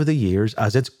think over the years,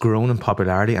 as it's grown in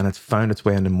popularity and it's found its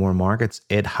way into more markets,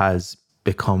 it has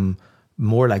become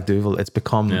more like Duvel. It's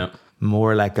become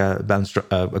more like a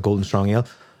Golden Strong Ale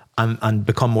and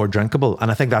become more drinkable.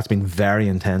 And I think that's been very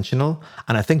intentional.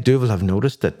 And I think Duvel have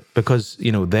noticed it because,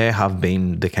 they have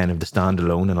been the kind of the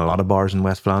standalone in a lot of bars in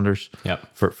West Flanders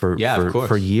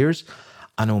for years.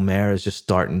 And Omer is just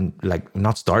starting,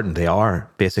 they are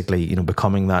basically,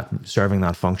 becoming that, serving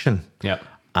that function. Yeah.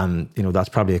 And, that's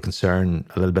probably a concern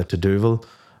a little bit to Duvel.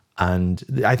 And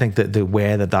I think that the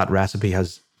way that recipe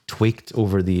has tweaked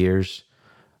over the years,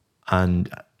 and,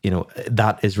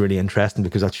 that is really interesting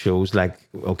because that shows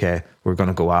okay, we're going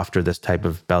to go after this type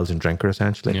of Belgian drinker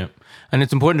essentially. Yeah. And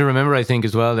it's important to remember, I think,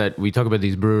 as well, that we talk about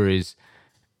these breweries,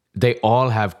 they all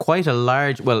have quite a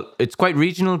large, it's quite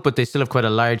regional, but they still have quite a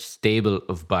large stable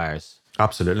of bars.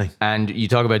 Absolutely. And you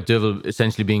talk about Duvel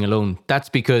essentially being alone. That's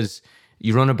because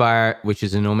you run a bar, which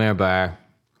is an Omer bar,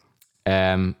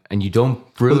 and you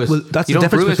don't brew that's the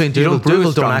difference between Duvel.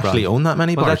 Duvel don't actually own that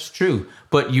many bars. Well, that's true.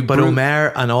 But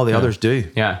Omer and all the others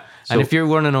do. Yeah. So, and if you're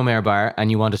running an Omer bar and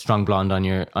you want a strong blonde on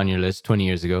your list 20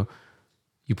 years ago,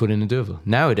 you put in a Duvel.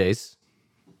 Nowadays,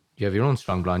 you have your own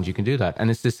strong blonde, you can do that.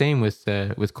 And it's the same with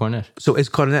Cornet. So is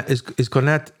Cornet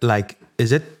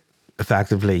is it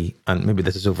effectively, and maybe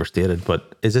this is overstated,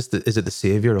 but is it the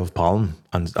savior of Palm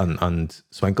and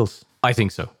Swinkles? I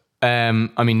think so. I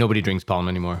mean, nobody drinks Palm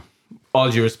anymore. All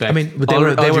due respect. I mean, but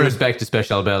all due respect to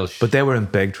Special Belge. But they were in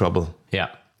big trouble. Yeah.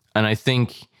 And I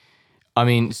think,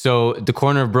 so the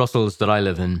corner of Brussels that I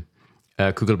live in,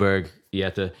 Kugelberg,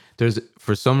 there's,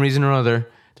 for some reason or other,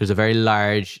 there's a very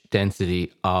large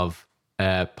density of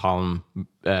Palm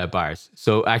bars.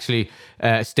 So actually,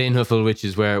 Steenhuffel, which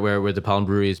is where the Palm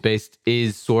Brewery is based,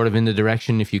 is sort of in the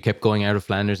direction. If you kept going out of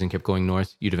Flanders and kept going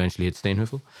north, you'd eventually hit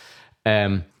Steenhuffel.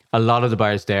 A lot of the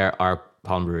bars there are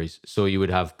Palm breweries. So you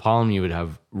would have Palm, you would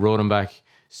have Rodenbach,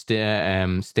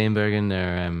 Steenbergen.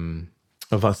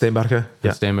 Van Steenbergen.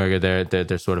 Yeah. Steenbergen.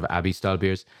 They're sort of Abbey style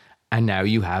beers, and now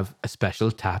you have a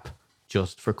special tap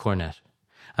just for Cornet.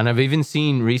 And I've even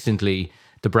seen recently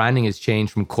the branding has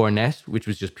changed from Cornet, which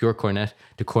was just pure Cornet,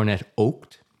 to Cornet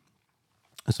Oaked.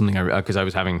 Something because I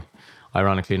was having,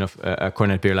 ironically enough, a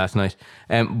Cornet beer last night.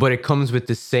 But it comes with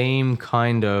the same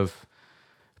kind of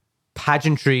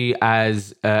pageantry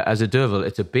as a Duvel.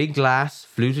 It's a big glass,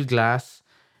 fluted glass,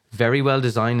 very well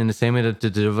designed in the same way that the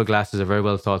Duvel glasses are very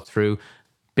well thought through.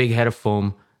 Big head of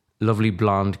foam, lovely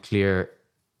blonde, clear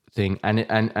thing, and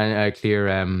a clear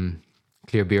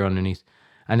beer underneath.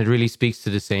 And it really speaks to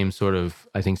the same sort of,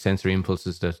 I think, sensory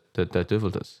impulses that Duvel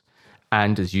does.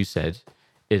 And as you said,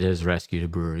 it has rescued a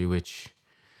brewery which,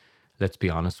 let's be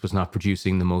honest, was not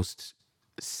producing the most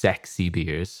sexy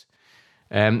beers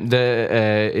in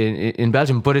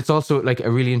Belgium. But it's also like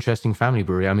a really interesting family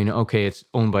brewery. I mean, okay, it's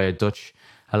owned by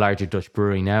a larger Dutch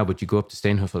brewery now, but you go up to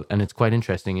Steenhuffel and it's quite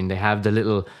interesting. And they have the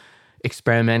little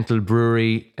experimental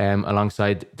brewery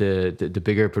alongside the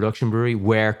bigger production brewery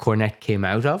where Cornet came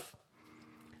out of.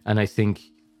 And I think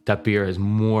that beer has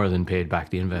more than paid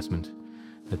back the investment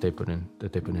that they put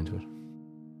into it.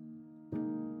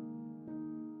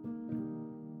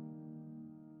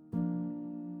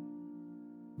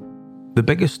 The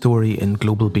biggest story in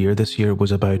global beer this year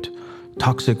was about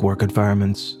toxic work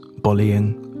environments,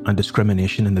 bullying, and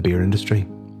discrimination in the beer industry.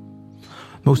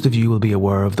 Most of you will be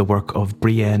aware of the work of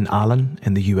Brienne Allen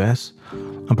in the US,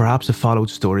 and perhaps have followed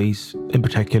stories, in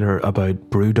particular about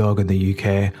Brewdog in the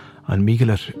UK and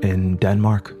Michelet in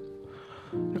Denmark.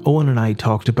 Owen and I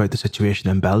talked about the situation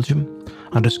in Belgium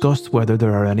and discussed whether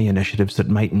there are any initiatives that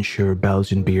might ensure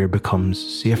Belgian beer becomes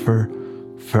safer,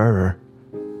 fairer,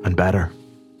 and better.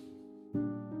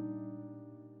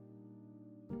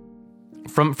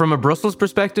 From a Brussels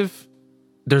perspective,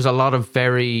 there's a lot of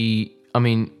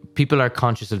people are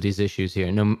conscious of these issues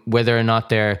here. No, whether or not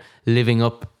they're living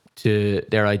up to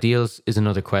their ideals is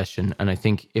another question. And I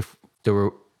think if there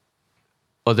were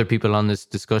other people on this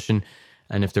discussion,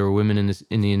 and if there were women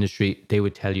in the industry, they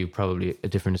would tell you probably a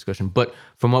different discussion. But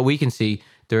from what we can see,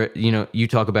 you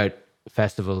talk about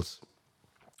festivals,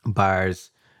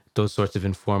 bars, those sorts of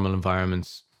informal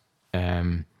environments.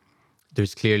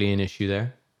 There's clearly an issue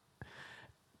there.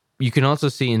 You can also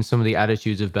see in some of the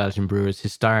attitudes of Belgian brewers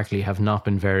historically have not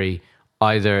been very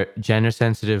either gender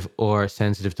sensitive or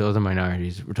sensitive to other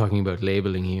minorities. We're talking about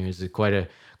labeling here is quite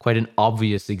an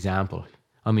obvious example.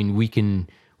 I mean, we can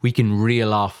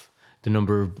reel off the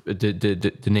number of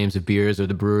the names of beers or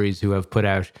the breweries who have put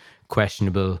out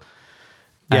questionable.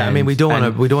 Yeah, I mean, we don't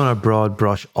want to broad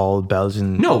brush all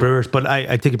Belgian brewers, but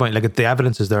I take your point. Like, the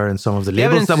evidence is there in some of the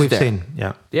labels that we've seen.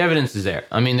 Yeah, the evidence is there.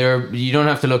 I mean, you don't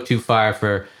have to look too far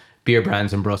for beer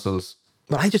brands in Brussels.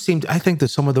 But I think that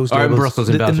some of those labels, in Brussels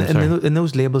and Belgium, in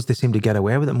those labels, they seem to get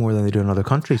away with it more than they do in other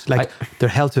countries. Like, they're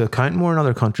held to account more in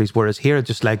other countries, whereas here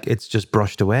it's just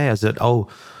brushed away as that,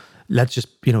 let's just,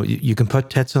 you can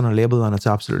put tits on a label and it's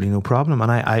absolutely no problem.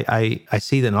 And I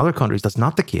see that in other countries that's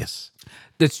not the case.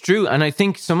 That's true. And I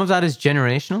think some of that is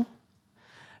generational.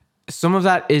 Some of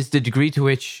that is the degree to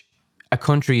which a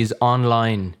country is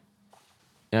online.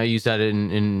 I use that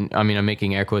I'm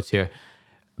making air quotes here.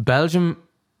 Belgium,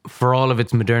 for all of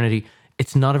its modernity,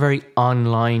 it's not a very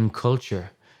online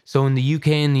culture. So in the UK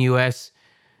and the US,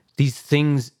 these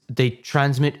things, they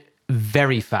transmit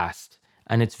very fast.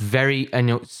 And it's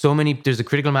there's a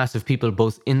critical mass of people,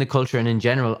 both in the culture and in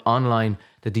general, online,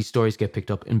 that these stories get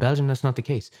picked up. In Belgium, that's not the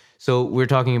case. So we're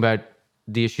talking about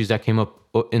the issues that came up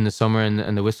in the summer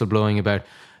and the whistleblowing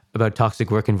about toxic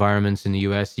work environments in the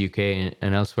US, UK,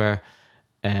 and elsewhere.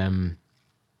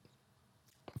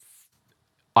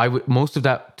 Most of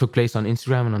that took place on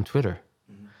Instagram and on Twitter.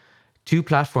 Mm-hmm. Two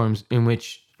platforms in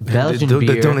which Belgian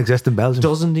beer don't exist in Belgium.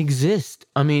 Doesn't exist.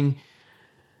 I mean,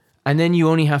 and then you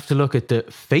only have to look at the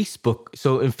Facebook.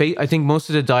 So I think most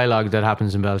of the dialogue that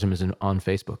happens in Belgium is on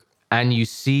Facebook. And you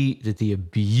see that the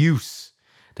abuse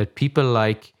that people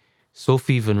like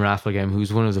Sophie van Raffelgem,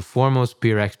 who's one of the foremost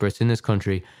beer experts in this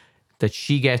country, that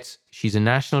she's a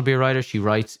national beer writer. She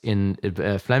writes in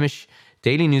Flemish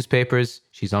daily newspapers.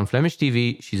 She's on Flemish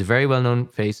TV. She's a very well-known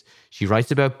face. She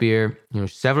writes about beer,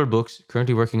 several books,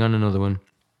 currently working on another one.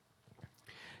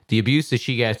 The abuse that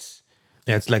she gets.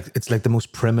 Yeah, it's like the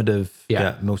most primitive,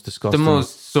 most disgusting. The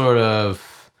most sort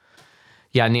of,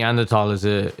 Neanderthal is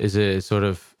a sort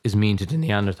of is mean to the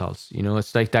Neanderthals. You know,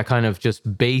 it's like that kind of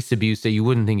just base abuse that you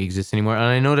wouldn't think exists anymore. And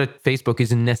I know that Facebook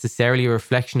isn't necessarily a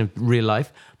reflection of real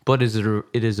life, but it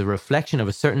is a reflection of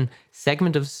a certain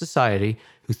segment of society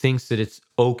who thinks that it's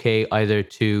okay either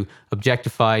to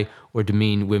objectify or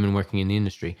demean women working in the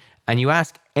industry. And you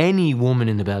ask any woman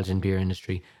in the Belgian beer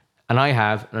industry, and I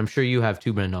have, and I'm sure you have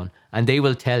too, Brendan, and they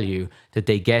will tell you that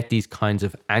they get these kinds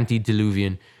of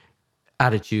antediluvian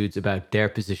attitudes about their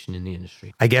position in the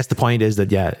industry. I guess the point is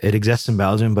that, yeah, it exists in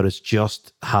Belgium, but it's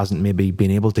just hasn't maybe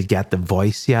been able to get the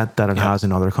voice yet that it has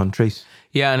in other countries.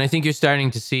 Yeah, and I think you're starting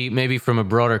to see, maybe from a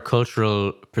broader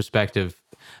cultural perspective,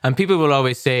 and people will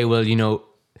always say, well, you know,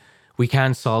 we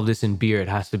can't solve this in beer. It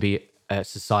has to be a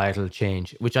societal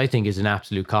change, which I think is an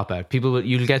absolute cop-out.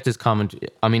 You'll get this comment.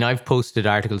 I mean, I've posted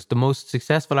articles. The most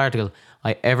successful article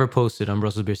I ever posted on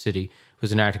Brussels Beer City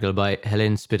was an article by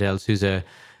Helene Spitels, who's a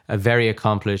very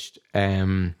accomplished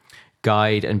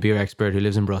guide and beer expert who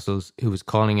lives in Brussels, who was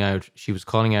calling out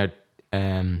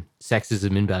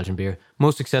sexism in Belgian beer.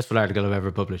 Most successful article I've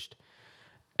ever published.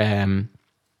 You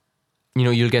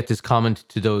know, you'll get this comment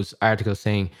to those articles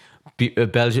saying,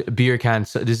 beer can't,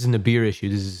 this isn't a beer issue,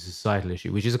 this is a societal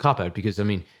issue, which is a cop-out because, I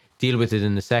mean, deal with it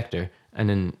in the sector and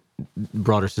then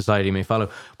broader society may follow.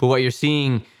 But what you're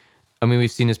seeing, I mean,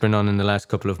 we've seen this, Brendan, in the last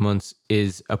couple of months,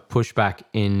 is a pushback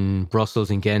in Brussels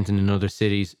and Ghent and in other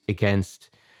cities against,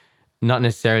 not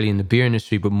necessarily in the beer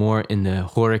industry, but more in the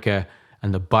horeca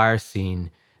and the bar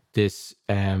scene, this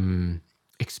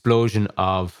explosion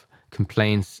of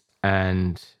complaints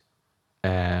and,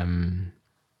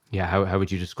 how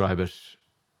would you describe it?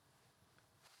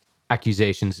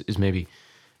 Accusations is maybe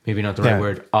not the right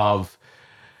word, of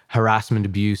harassment,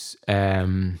 abuse,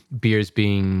 beers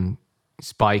being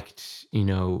spiked. You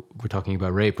know, we're talking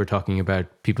about rape, we're talking about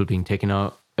people being taken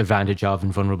advantage of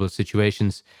in vulnerable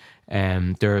situations.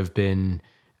 There have been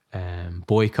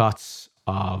boycotts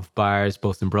of bars,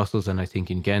 both in Brussels and I think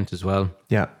in Ghent as well.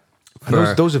 Yeah.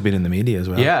 And those have been in the media as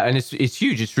well. Yeah, and it's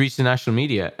huge. It's reached the national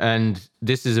media. And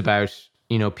this is about,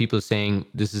 you know, people saying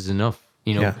this is enough.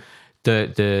 You know,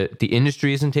 the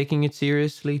industry isn't taking it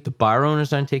seriously. The bar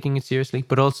owners aren't taking it seriously.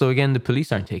 But also, again, the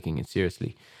police aren't taking it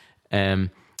seriously. And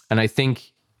I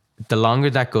think the longer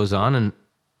that goes on, and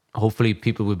hopefully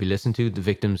people will be listened to, the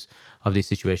victims of these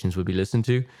situations will be listened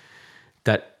to,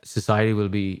 that society will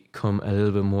become a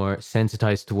little bit more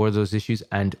sensitized toward those issues.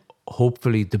 And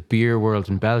hopefully the beer world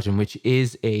in Belgium, which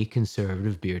is a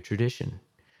conservative beer tradition,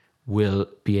 will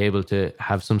be able to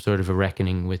have some sort of a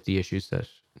reckoning with the issues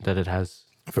that it has.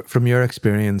 From your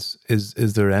experience, is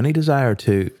there any desire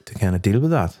to kind of deal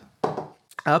with that?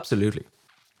 Absolutely.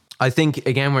 I think,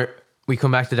 again, we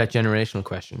come back to that generational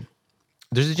question.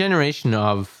 There's a generation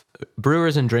of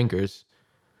brewers and drinkers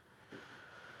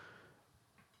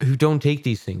who don't take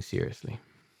these things seriously.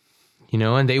 You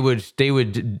know, and they would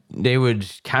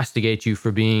castigate you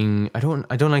for being, I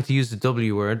don't like to use the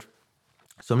W word,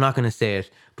 so I'm not going to say it,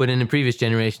 but in a previous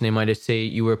generation they might have say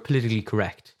you were politically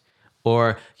correct,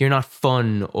 or you're not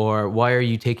fun, or why are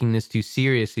you taking this too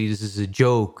seriously? This is a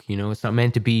joke, you know, it's not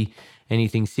meant to be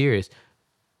anything serious.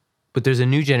 But there's a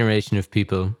new generation of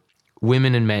people,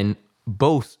 women and men,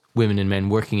 both women and men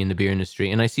working in the beer industry.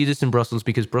 And I see this in Brussels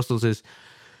because Brussels is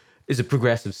a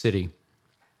progressive city,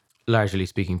 largely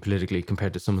speaking politically,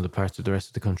 compared to some of the parts of the rest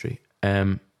of the country,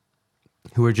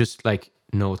 who are just like,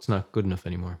 no, it's not good enough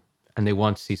anymore. And they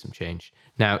want to see some change.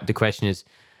 Now, the question is,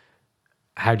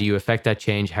 how do you affect that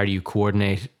change? How do you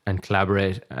coordinate and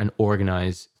collaborate and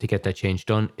organize to get that change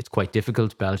done? It's quite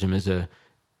difficult. Belgium is a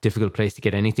difficult place to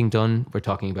get anything done. We're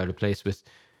talking about a place with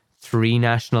 3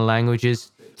 national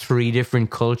languages, 3 different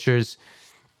cultures.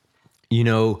 You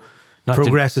know,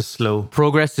 Progress is slow.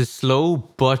 Progress is slow,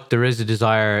 but there is a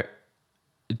desire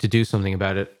to do something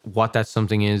about it. What that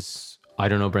something is, I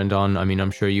don't know, Brendan. I mean,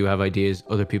 I'm sure you have ideas.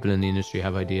 Other people in the industry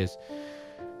have ideas.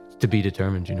 To be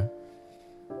determined, you know.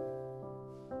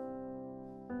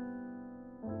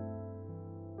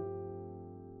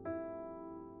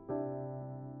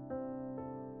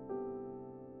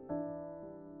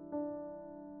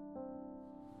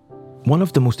 One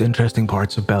of the most interesting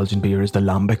parts of Belgian beer is the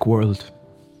lambic world.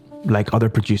 Like other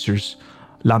producers,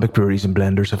 lambic breweries and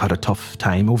blenders have had a tough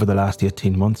time over the last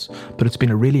 18 months, but it's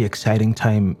been a really exciting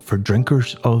time for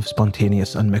drinkers of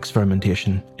spontaneous and mixed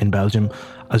fermentation in Belgium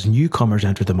as newcomers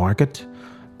enter the market.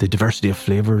 The diversity of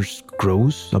flavours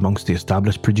grows amongst the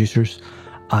established producers,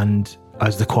 and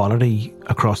as the quality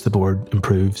across the board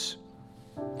improves.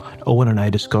 Owen and I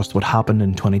discussed what happened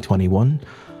in 2021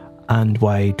 and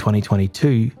why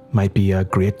 2022 might be a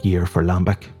great year for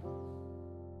lambic.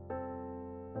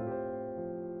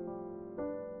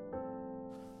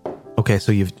 Okay,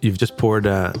 so you've just poured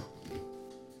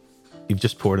you've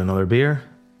just poured another beer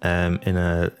in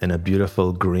a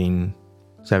beautiful green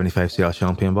 75cl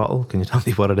champagne bottle. Can you tell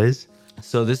me what it is?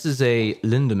 So this is a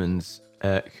Lindemans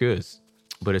Gueuze,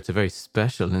 but it's a very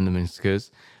special Lindemans Gueuze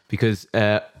because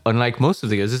unlike most of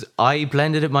the Gueuzes, I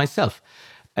blended it myself.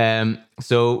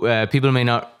 So people may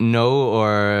not know,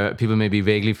 or people may be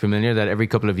vaguely familiar, that every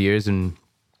couple of years in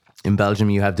Belgium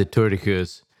you have the Tour de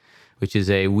Gueuze, which is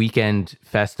a weekend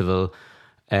festival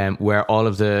where all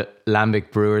of the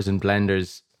lambic brewers and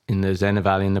blenders in the Zenne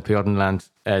Valley in the Pajottenland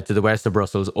to the west of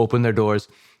Brussels open their doors,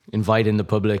 invite in the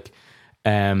public,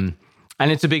 and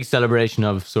it's a big celebration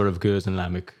of sort of Gueuze and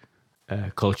lambic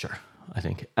culture, I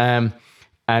think.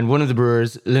 And one of the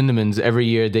brewers, Lindemans, every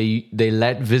year they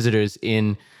let visitors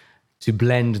in to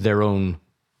blend their own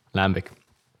lambic.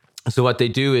 So what they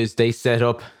do is they set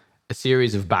up a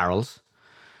series of barrels,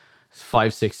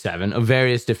 5, 6, 7, of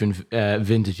various different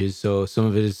vintages. So some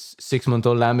of it is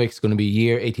 6-month-old lambic. It's going to be a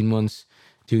year, 18 months,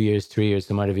 2 years, 3 years.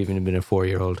 There might have even been a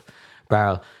 4-year-old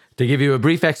barrel. They give you a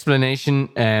brief explanation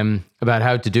about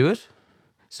how to do it.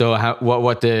 So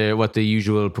what the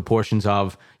usual proportions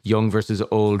of young versus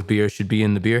old beer should be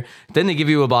in the beer. Then they give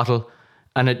you a bottle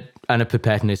and a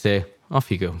pipette, and they say,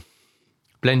 off you go.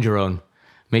 Blend your own.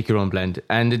 Make your own blend.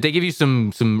 And they give you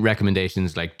some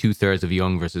recommendations, like 2/3 of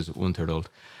young versus 1/3 old,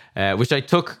 which I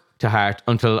took to heart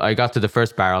until I got to the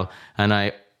first barrel and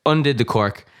I undid the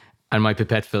cork and my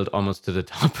pipette filled almost to the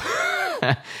top.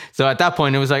 So at that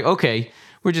point, it was like, okay,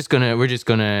 we're just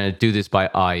gonna do this by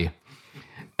eye.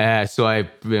 So I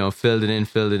filled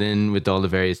it in with all the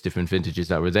various different vintages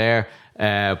that were there.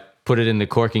 Put it in the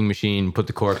corking machine, put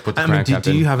the crown cap in.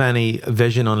 Do you have any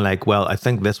vision on like, well, I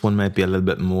think this one might be a little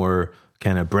bit more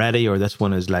kind of bready, or this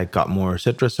one is like got more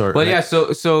citrus, or well, like...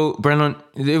 yeah. So Brennan,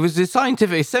 it was a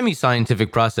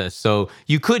semi-scientific process. So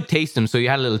you could taste them. So you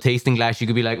had a little tasting glass. You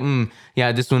could be like,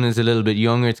 yeah, this one is a little bit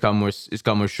younger. It's got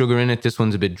more sugar in it. This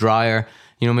one's a bit drier.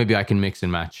 Maybe I can mix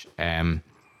and match.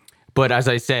 But as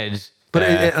I said,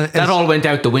 that all went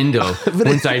out the window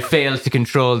once I failed to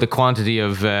control the quantity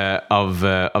of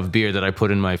beer that I put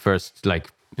in my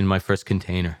first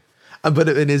container. But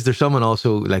is there someone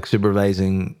also like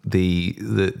supervising the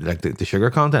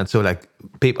sugar content? So like,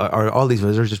 people are all these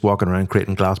visitors just walking around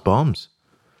creating glass bombs?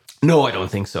 No, I don't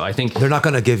think so. I think they're not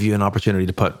going to give you an opportunity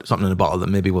to put something in a bottle that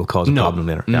maybe will cause a problem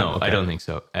later. No, okay. I don't think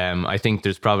so. I think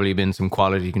there's probably been some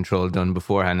quality control done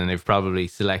beforehand, and they've probably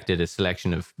selected a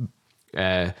selection of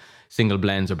single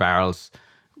blends or barrels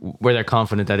where they're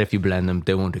confident that if you blend them,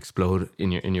 they won't explode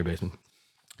in your basement.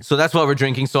 So that's what we're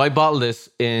drinking. So I bottled this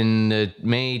in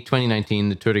May 2019,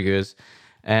 the Tour de Gueuze,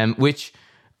 which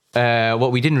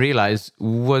what we didn't realize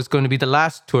was going to be the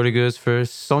last Tour de Gueuze for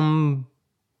some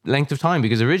length of time,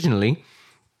 because originally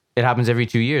it happens every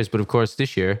 2 years, but of course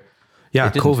this year,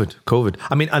 COVID.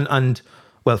 I mean, and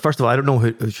well, first of all, I don't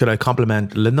know should I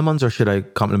compliment Lindemans or should I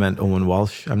compliment Owen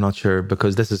Walsh? I'm not sure,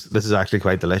 because this is actually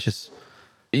quite delicious.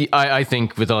 I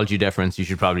think, with all due deference, you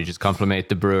should probably just compliment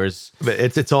the brewers. But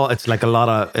it's like a lot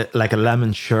of like a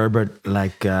lemon sherbet,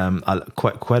 like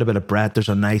quite a bit of bread. There's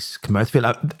a nice mouthfeel.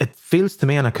 It feels to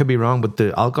me, and I could be wrong, but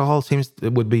the alcohol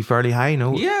it would be fairly high.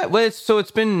 No, yeah. Well,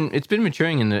 it's been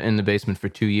maturing in the basement for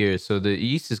 2 years, so the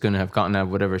yeast is going to have gotten out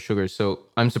whatever sugar. So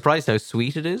I'm surprised how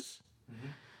sweet it is.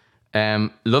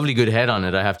 Lovely, good head on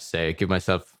it, I have to say. I give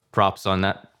myself props on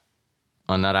that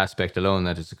aspect alone.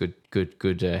 That is a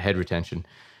good head retention.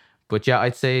 But yeah,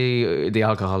 I'd say the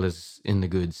alcohol is in the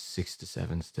good 6 to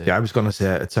 7 still. Yeah, I was going to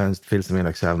say it feels to me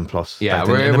like 7+. Yeah,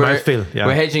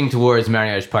 we're hedging towards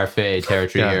mariage parfait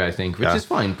territory here, I think, which is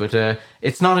fine. But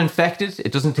it's not infected.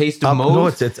 It doesn't taste of mold. No,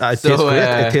 it tastes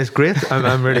great. It tastes great.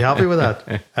 I'm really happy with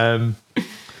that.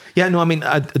 Yeah, no, I mean,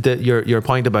 your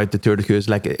point about the Tour de Gueuze,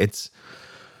 like it's,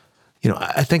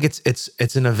 I think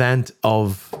it's an event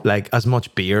of like as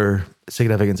much beer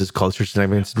significance as culture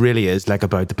significance. It really is like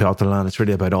about the Pajottenland. It's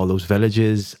really about all those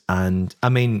villages. And I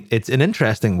mean, it's an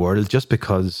interesting world just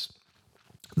because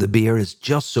the beer is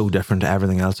just so different to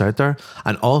everything else out there.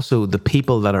 And also the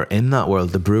people that are in that world,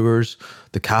 the brewers,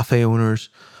 the cafe owners,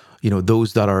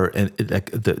 those that are in,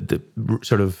 like the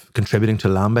sort of contributing to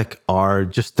lambic are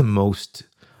just the most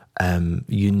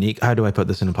unique. How do I put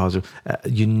this in a positive?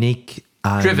 Unique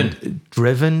and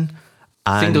driven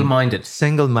and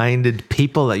single-minded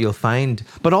people that you'll find,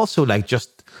 but also like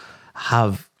just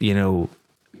have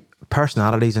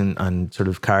personalities and sort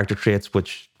of character traits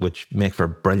which make for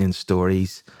brilliant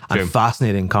stories and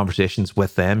fascinating conversations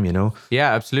with them.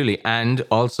 Yeah, absolutely. And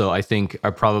also I think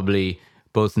are probably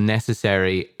both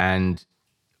necessary and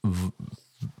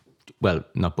well,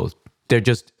 not both, they're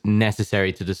just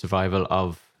necessary to the survival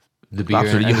of the beer.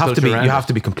 Absolutely, and you have to culture be around you it. have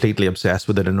to be completely obsessed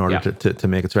with it in order to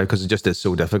make it right, because it just is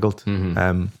so difficult.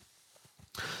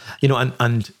 You know,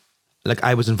 and like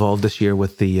I was involved this year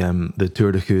with the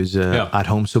Tour de Huze at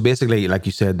home. So basically, like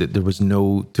you said, there was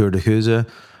no Tour de Huze.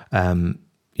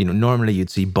 You know, normally you'd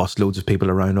see busloads of people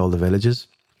around all the villages.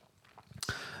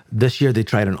 This year they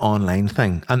tried an online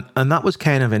thing, and that was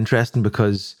kind of interesting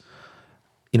because,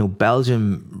 you know,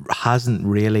 Belgium hasn't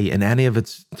really, in any of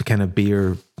its kind of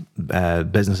beer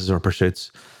businesses or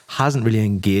pursuits, hasn't really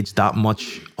engaged that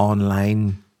much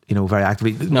online, you know, very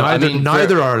actively. No, Now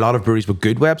there are a lot of breweries with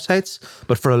good websites,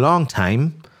 but for a long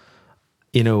time,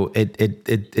 you know,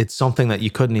 it's something that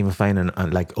you couldn't even find in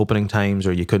like opening times,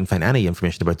 or you couldn't find any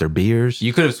information about their beers.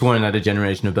 You could have sworn that a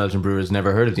generation of Belgian brewers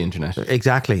never heard of the internet.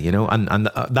 Exactly, you know, and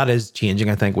that is changing,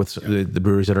 I think, with the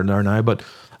breweries that are there now. But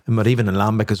even in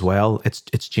Lambic as well,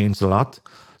 it's changed a lot.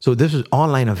 So this was an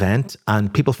online event,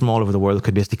 and people from all over the world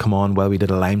could basically come on while we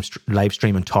did a live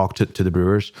stream and talk to the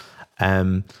brewers.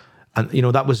 And you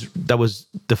know, that was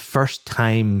the first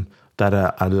time that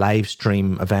a live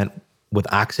stream event with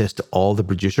access to all the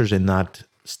producers in that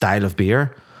style of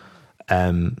beer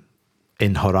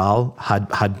in Horal had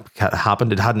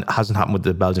happened. It hasn't happened with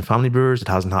the Belgian family brewers. It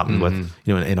hasn't happened with,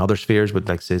 you know, in other spheres with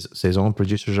like saison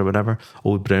producers or whatever,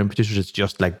 old brown producers. It's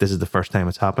just like, this is the first time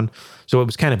it's happened. So it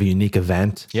was kind of a unique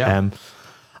event. Yeah.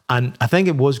 And I think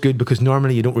it was good because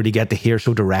normally you don't really get to hear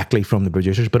so directly from the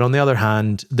producers. But on the other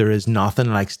hand, there is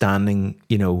nothing like standing,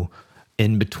 you know,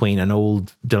 in between an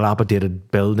old dilapidated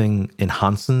building in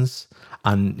Hanson's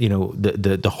and, you know,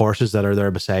 the horses that are there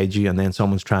beside you, and then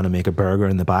someone's trying to make a burger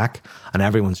in the back, and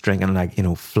everyone's drinking like, you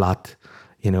know, flat,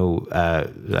 you know,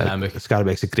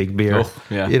 Scarabexy Creek beer,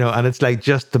 you know, and it's like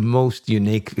just the most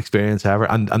unique experience ever.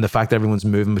 And the fact that everyone's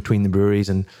moving between the breweries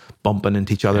and bumping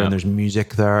into each other, and there's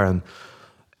music there, and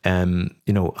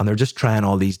you know, and they're just trying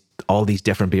all these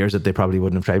different beers that they probably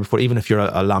wouldn't have tried before. Even if you're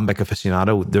a Lambic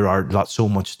aficionado, there's so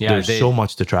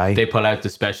much to try. They pull out the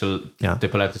special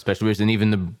beers, and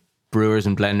even the brewers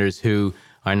and blenders who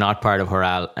are not part of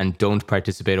Horal and don't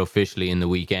participate officially in the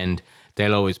weekend,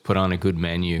 they'll always put on a good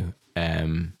menu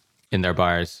in their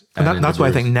bars. And that's why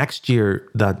I think next year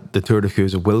that the Tour de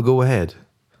Huze will go ahead.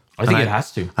 I think it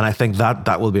has to. And I think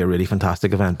that will be a really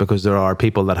fantastic event, because there are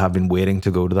people that have been waiting to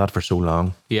go to that for so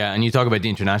long. Yeah, and you talk about the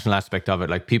international aspect of it.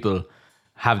 Like, people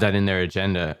have that in their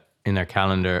agenda, in their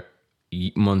calendar,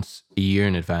 months, a year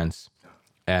in advance.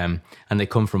 And they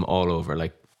come from all over.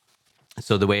 Like,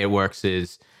 so the way it works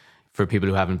is, for people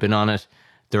who haven't been on it,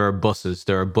 there are bus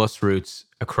routes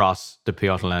across the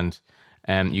Piotrland.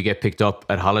 You get picked up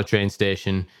at Hollow train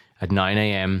station at 9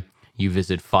 a.m. You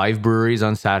visit 5 breweries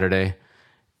on Saturday,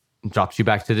 drops you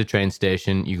back to the train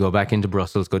station. You go back into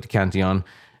Brussels, go to Cantillon,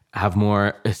 have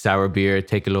more sour beer,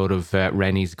 take a load of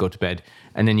Rennies, go to bed.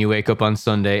 And then you wake up on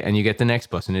Sunday and you get the next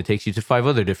bus, and it takes you to 5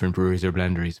 other different breweries or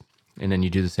blenderies. And then you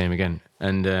do the same again.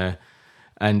 And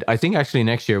I think actually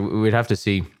next year we'd have to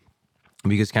see,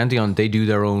 because Cantillon, they do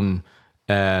their own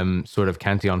sort of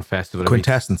Cantillon festival.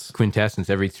 Quintessence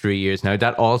every 3 years. Now,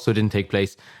 that also didn't take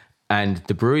place. And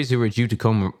the breweries who were due to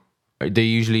come,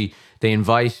 they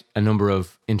invite a number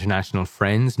of international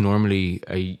friends, normally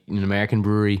an American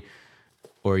brewery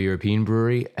or a European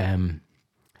brewery.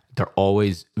 They're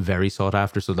always very sought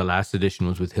after. So the last edition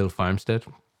was with Hill Farmstead,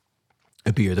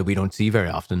 a beer that we don't see very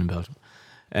often in Belgium.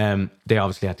 They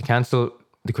obviously had to cancel.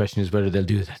 The question is whether they'll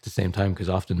do it at the same time, because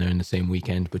often they're in the same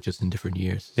weekend, but just in different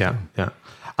years. Yeah.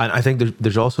 And I think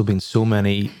there's also been so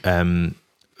many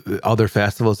other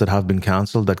festivals that have been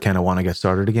cancelled that kind of want to get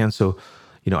started again. So,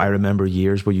 you know, I remember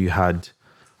years where you had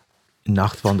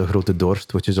Nacht van de Grote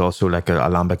Dorst, which is also like a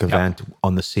Lambic event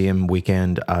on the same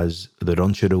weekend as the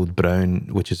Rundje Oud Bruin,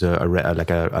 which is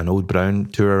an Oud Bruin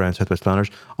tour around Southwest Flanders,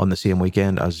 on the same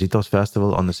weekend as Zitos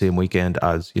Festival, on the same weekend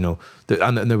as, you know,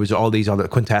 and there was all these other,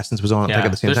 Quintessence was on, I think,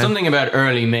 at the same time. There's something about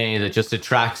early May that just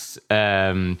attracts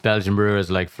Belgian brewers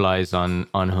like flies on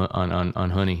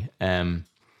honey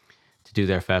to do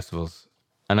their festivals.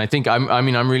 And I think,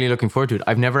 I'm really looking forward to it.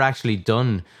 I've never actually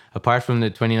done, apart from the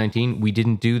 2019, we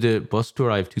didn't do the bus tour.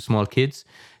 I have 2 small kids.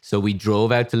 So we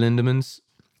drove out to Lindemans,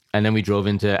 and then we drove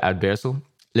into Oud-Beersel.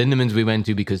 Lindemans we went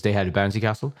to because they had a bouncy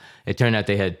castle. It turned out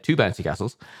they had 2 bouncy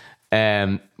castles,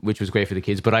 which was great for the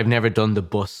kids. But I've never done the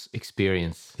bus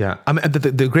experience. Yeah. I mean,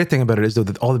 the great thing about it is, though,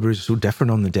 that all the breweries are so different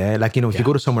on the day. Like, you know, if you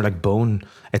go to somewhere like Bone,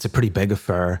 it's a pretty big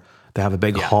affair. They have a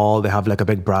big hall. They have like a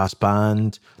big brass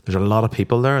band. There's a lot of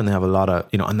people there, and they have a lot of,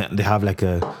 you know, and they have like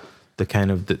the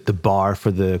kind of the bar for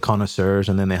the connoisseurs,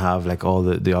 and then they have like all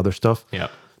the other stuff. Yeah.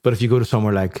 But if you go to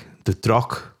somewhere like the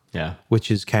Truck, Yeah. which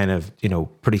is kind of,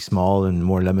 pretty small and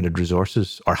more limited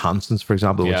resources. Or Hanson's, for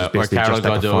example, which is Or basically Carol just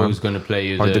like a Godot, farm. who's going to play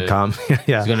you Or Decam.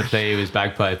 Yeah. He's going to play you his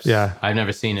bagpipes. Yeah. I've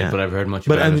never seen it, but I've heard much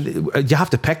But about I it. mean, you have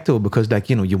to pick though, because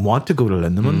you want to go to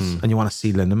Lindemans and you want to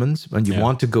see Lindemans, and you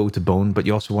want to go to Bone, but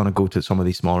you also want to go to some of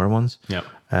these smaller ones. Yeah.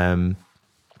 And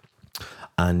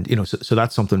so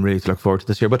that's something really to look forward to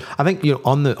this year. But I think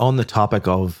on the topic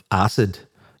of acid,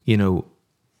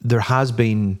 there has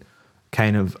been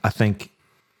kind of, I think,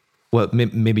 well,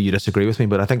 maybe you disagree with me,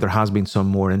 but I think there has been some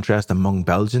more interest among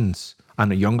Belgians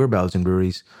and the younger Belgian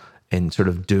breweries in sort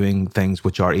of doing things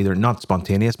which are either not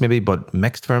spontaneous, maybe, but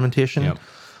mixed fermentation,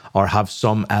 or have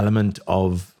some element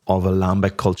of a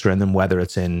lambic culture in them, whether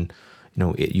it's in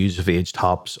use of aged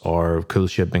hops or cool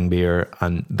shipping beer,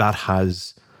 and that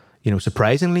has,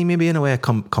 surprisingly, maybe in a way,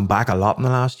 come back a lot in the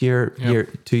last year,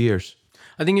 2 years.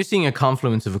 I think you're seeing a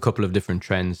confluence of a couple of different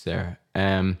trends there.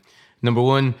 Number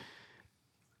one,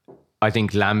 I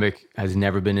think lambic has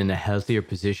never been in a healthier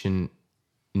position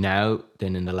now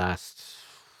than in the last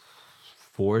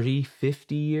 40,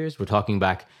 50 years. We're talking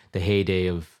back the heyday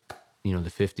of, the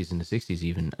 50s and the 60s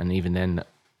even. And even then,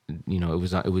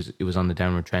 it was on the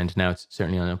downward trend. Now it's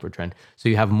certainly on the upward trend. So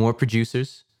you have more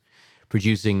producers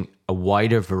producing a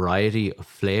wider variety of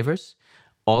flavors,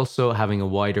 also having a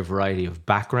wider variety of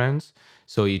backgrounds.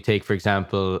 So you take, for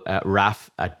example,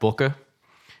 Raf at Bucke,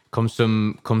 comes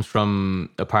from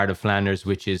a part of Flanders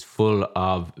which is full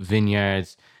of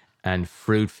vineyards and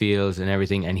fruit fields and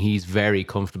everything, and he's very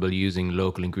comfortable using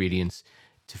local ingredients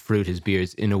to fruit his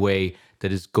beers in a way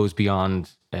that goes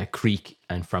beyond Kriek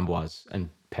and Framboise and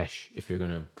Pêche, if you're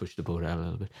going to push the boat out a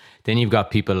little bit. Then you've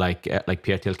got people like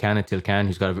Pierre Tilcan at Tilcan,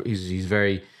 he's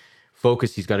very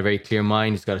focused. He's got a very clear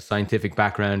mind. He's got a scientific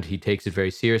background. He takes it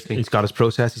very seriously. He's got his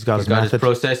process. He's got his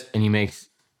process, and he makes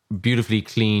beautifully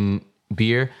clean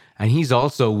beer. And he's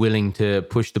also willing to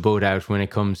push the boat out when it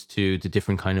comes to the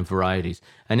different kind of varieties.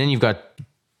 And then you've got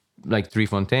like Drie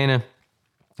Fonteinen,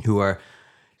 who are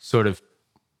sort of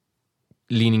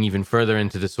leaning even further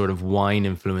into the sort of wine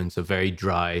influence of very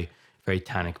dry, very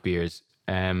tannic beers.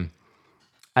 And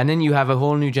then you have a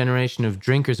whole new generation of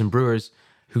drinkers and brewers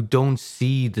who don't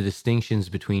see the distinctions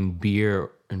between beer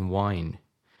and wine.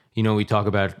 We talk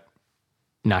about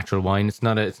natural wine. It's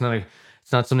not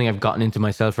something I've gotten into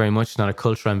myself very much. It's not a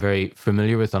culture I'm very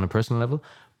familiar with on a personal level.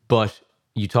 But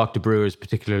you talk to brewers,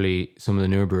 particularly some of the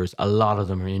newer brewers, a lot of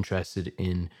them are interested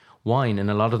in wine, and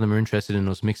a lot of them are interested in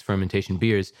those mixed fermentation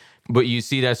beers. But you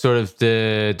see that sort of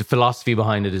the philosophy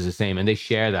behind it is the same, and they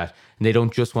share that. And they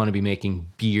don't just want to be making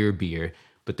beer,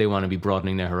 but they want to be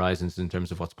broadening their horizons in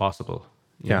terms of what's possible.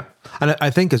 Yeah. And I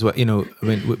think as well,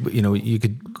 you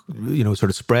could, sort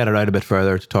of spread it out a bit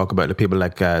further to talk about the people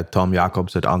like Tom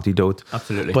Jacobs at Antidote.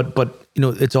 Absolutely. But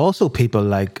it's also people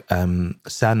like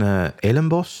Sanne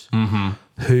Elenbos,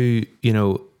 who,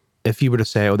 if you were to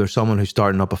say, there's someone who's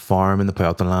starting up a farm in the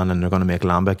Pajottenland and they're going to make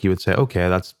lambic, you would say, okay,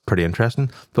 that's pretty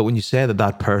interesting. But when you say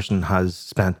that person has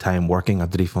spent time working at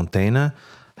Drie Fonteinen,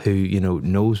 who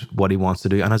knows what he wants to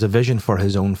do and has a vision for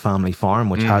his own family farm,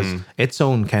 which has its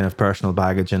own kind of personal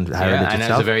baggage and heritage and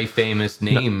itself. has a very famous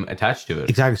name attached to it.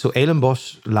 Exactly. So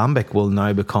Elenbos Lambic will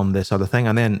now become this other thing,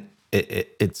 and then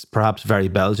it's perhaps very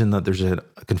Belgian that there's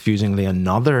confusingly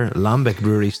another lambic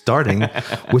brewery starting,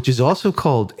 which is also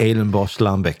called Elenbos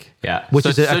Lambic. Yeah, which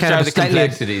is a such kind are of the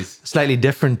complexities. Slightly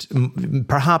different.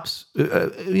 Perhaps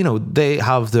they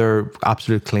have their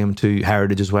absolute claim to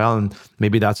heritage as well, and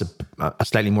maybe that's a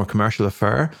slightly more commercial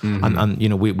affair. And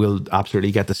we'll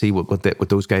absolutely get to see what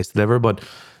those guys deliver. But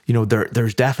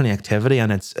there's definitely activity,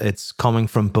 and it's coming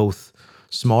from both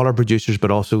smaller producers, but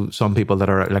also some people that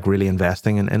are like really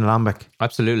investing in lambic.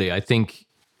 Absolutely. I think,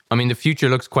 the future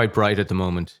looks quite bright at the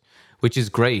moment, which is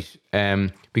great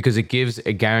because it gives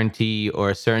a guarantee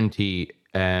or a certainty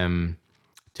to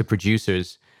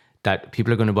producers that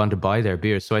people are going to want to buy their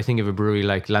beers. So I think of a brewery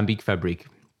like Lambic Fabrique,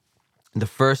 the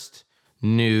first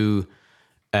new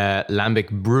lambic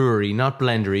brewery, not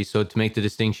blendery. So to make the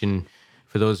distinction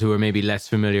for those who are maybe less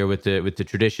familiar with the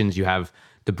traditions, you have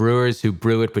the brewers who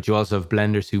brew it, but you also have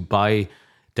blenders who buy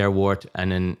their wort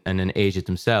and then age it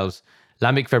themselves.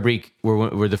 Lambic Fabrique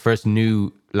were the first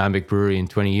new lambic brewery in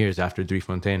 20 years after Drie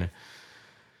Fonteinen.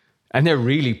 And they're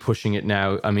really pushing it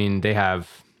now. They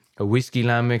have a whiskey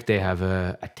lambic, they have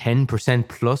a 10%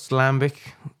 plus lambic,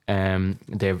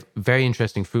 they have very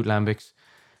interesting fruit lambics.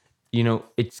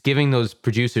 It's giving those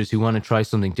producers who want to try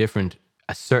something different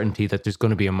a certainty that there's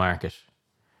going to be a market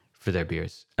for their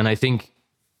beers. And I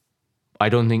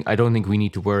don't think we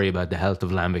need to worry about the health of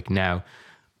lambic now.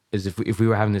 As if we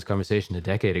were having this conversation a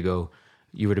decade ago,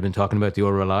 you would have been talking about the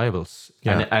All Reliables.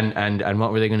 Yeah. And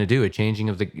what were they going to do? A changing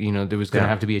of the, there was going to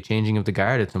have to be a changing of the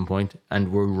guard at some point.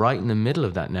 And we're right in the middle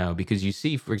of that now, because you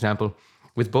see, for example,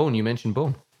 with Bone, you mentioned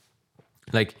Bone.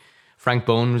 Like, Frank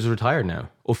Bone was retired now,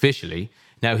 officially.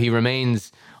 Now he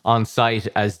remains on site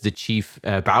as the chief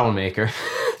barrel maker.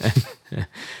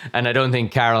 And I don't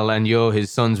think Carol and Yo,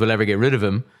 his sons, will ever get rid of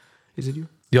him. Is it you?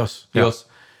 Yes. Yeah. Yes.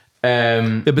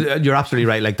 Yeah, but you're absolutely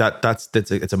right. Like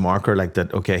it's a marker like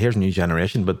that. Okay, here's a new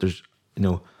generation, but there's,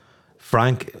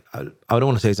 Frank, I don't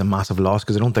want to say it's a massive loss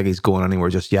because I don't think he's going anywhere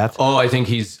just yet. Oh, I think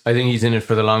he's in it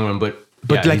for the long run, but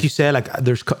yeah, like you say, like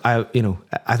I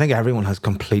think everyone has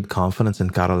complete confidence in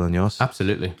Carol and Jos.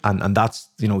 Absolutely. And that's,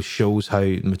 shows how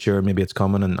mature maybe it's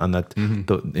coming, and that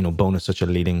Bone is such a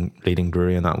leading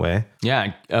brewery in that way.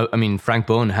 Yeah, I mean, Frank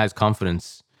Bone has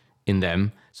confidence in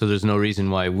them, so there's no reason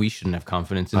why we shouldn't have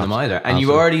confidence in them either. And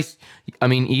you already, I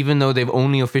mean, even though they've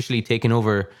only officially taken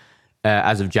over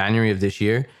as of January of this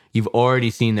year, you've already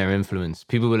seen their influence.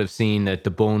 People will have seen that the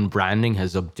Bone branding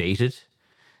has updated.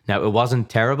 Now, it wasn't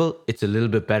terrible. It's a little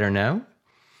bit better now.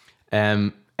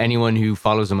 Anyone who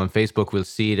follows them on Facebook will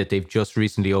see that they've just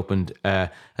recently opened a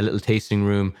little tasting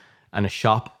room and a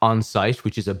shop on site,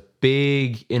 which is a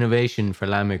big innovation for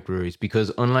Lambic breweries,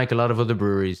 because unlike a lot of other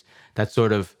breweries, that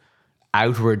sort of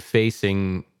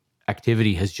outward-facing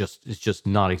activity has just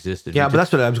not existed. Yeah, but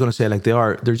that's what I was going to say. Like,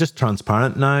 they're just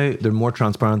transparent now. They're more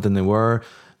transparent than they were.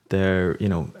 They're,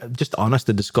 just honest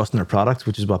to discussing their products,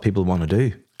 which is what people want to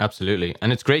do. Absolutely.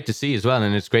 And it's great to see as well.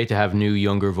 And it's great to have new,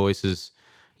 younger voices,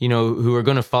 who are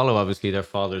going to follow, obviously, their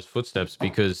father's footsteps,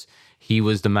 because he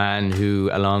was the man who,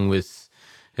 along with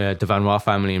the Van Wah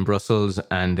family in Brussels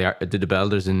and the De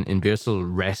Belders in Beersel,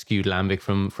 rescued Lambic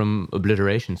from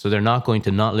obliteration. So they're not going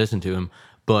to not listen to him,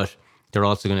 but they're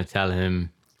also going to tell him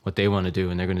what they want to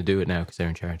do, and they're going to do it now because they're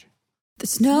in charge. The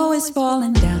snow is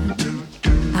falling down.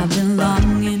 I've been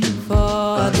longing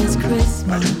for this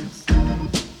Christmas,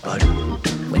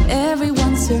 when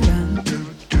everyone's around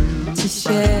to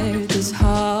share this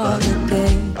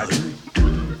holiday.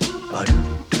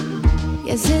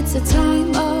 Yes, it's a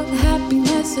time of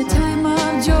happiness, a time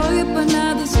of joy, but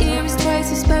now this year is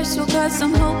twice as special, 'cause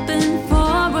I'm hoping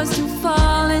for us to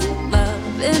fall in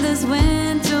love in this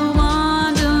winter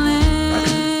wonderland.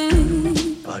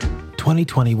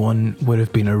 2021 would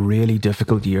have been a really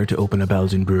difficult year to open a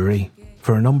Belgian brewery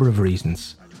for a number of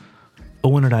reasons.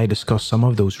 Owen and I discussed some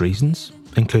of those reasons,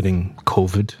 including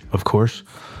COVID, of course,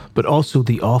 but also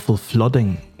the awful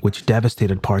flooding which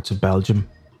devastated parts of Belgium,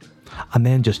 and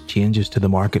then just changes to the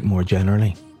market more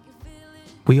generally.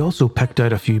 We also picked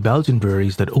out a few Belgian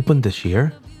breweries that opened this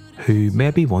year who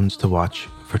may be ones to watch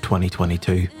for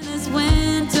 2022.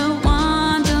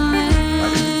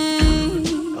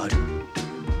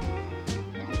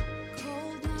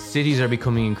 Cities are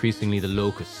becoming increasingly the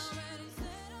locus,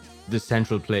 the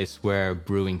central place where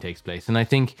brewing takes place. And I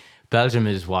think Belgium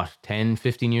is, 10,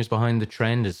 15 years behind the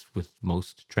trend, as with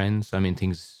most trends. I mean,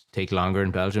 things take longer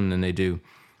in Belgium than they do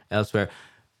elsewhere.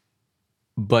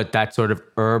 But that sort of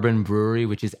urban brewery,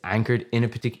 which is anchored in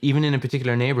even in a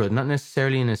particular neighborhood, not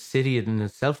necessarily in a city in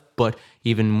itself, but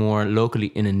even more locally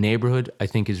in a neighborhood, I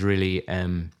think is really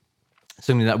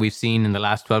something that we've seen in the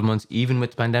last 12 months, even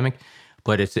with the pandemic.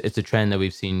 But it's a trend that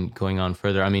we've seen going on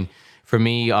further. I mean, for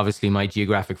me, obviously, my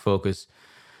geographic focus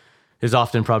is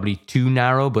often probably too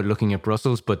narrow, but looking at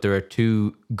Brussels. But there are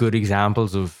two good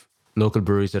examples of local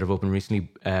breweries that have opened recently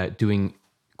doing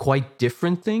quite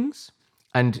different things,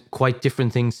 and quite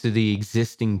different things to the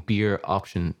existing beer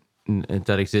option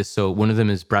that exists. So one of them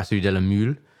is Brasserie de la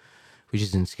Mule, which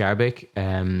is in Schaerbeek,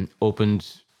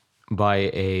 opened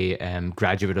by a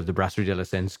graduate of the Brasserie de la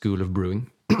Seine School of Brewing.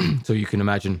 So you can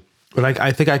imagine. But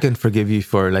I think I can forgive you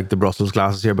for the Brussels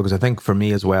glasses here, because I think for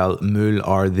me as well, Mule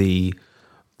are the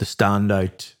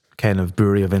standout kind of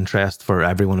brewery of interest for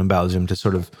everyone in Belgium. To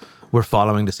sort of, we're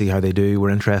following to see how they do. We're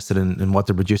interested in what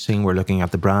they're producing. We're looking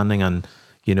at the branding, and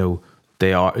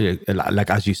they are, like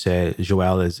as you say,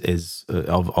 Joël is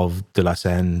of De La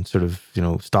Seine sort of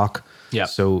stock. Yeah.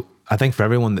 So I think for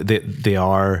everyone, they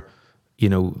are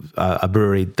a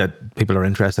brewery that people are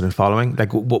interested in following.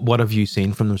 Like, what have you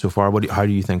seen from them so far? How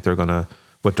do you think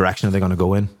what direction are they gonna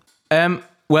go in?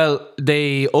 Well,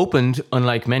 they opened,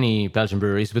 unlike many Belgian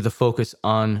breweries, with a focus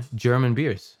on German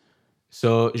beers.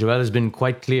 So Joël has been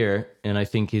quite clear, and I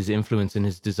think his influence and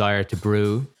his desire to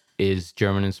brew is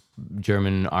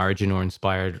German origin or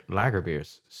inspired lager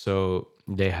beers. So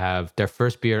they have their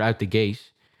first beer out the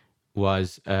gate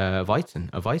was a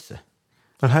Weisse.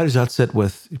 And how does that sit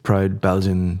with proud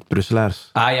Belgian Brusselaars?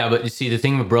 Yeah, but you see, the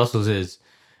thing with Brussels is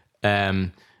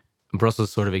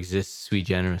Brussels sort of exists sui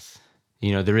generis.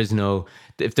 You know, there is no,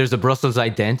 if there's a Brussels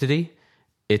identity,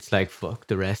 it's like, fuck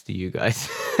the rest of you guys.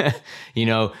 You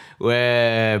know,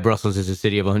 where Brussels is a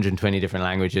city of 120 different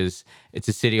languages. It's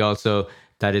a city also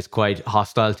that is quite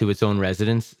hostile to its own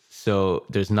residents. So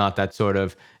there's not that sort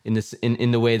of, in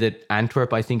the way that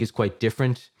Antwerp, I think, is quite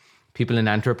different. People in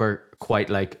Antwerp are quite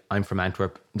like, I'm from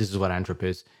Antwerp. This is what Antwerp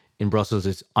is. In Brussels,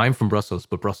 it's I'm from Brussels,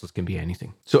 but Brussels can be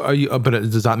anything. So are you? But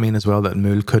does that mean as well that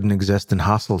Mool couldn't exist in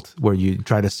Hasselt, where you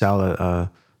try to sell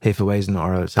a Hefeweizen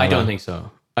or a? I don't think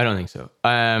so.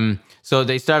 So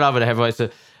they start off with a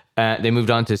Hefeweizen. They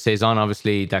moved on to Saison.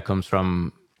 Obviously, that comes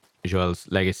from Joel's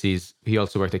legacies. He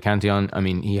also worked at Cantillon. I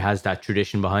mean, he has that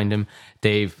tradition behind him.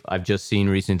 I've just seen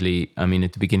recently, I mean,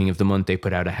 at the beginning of the month, they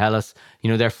put out a Hellas. You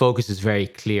know, their focus is very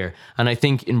clear. And I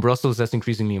think in Brussels, that's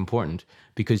increasingly important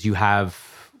because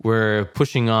we're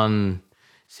pushing on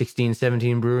 16,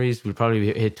 17 breweries. We'll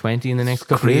probably hit 20 in the next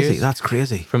couple of years. That's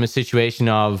crazy. From a situation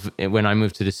of when I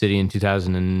moved to the city in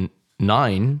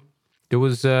 2009, there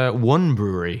was one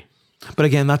brewery. But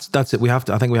again, that's it. I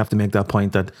think we have to make that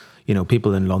point that, you know,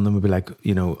 people in London would be like,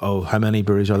 you know, oh, how many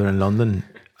breweries are there in London?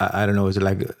 I don't know. Is it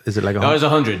like there's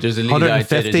 100. There's at least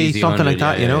 150, something like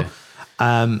that, yeah, you know? Yeah.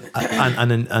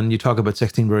 And you talk about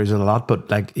 16 breweries is a lot,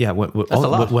 but like, yeah,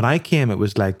 when I came, it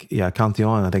was like, yeah,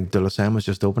 Cantillon, I think De La Seine was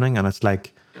just opening, and it's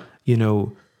like, you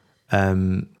know,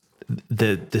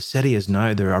 the city is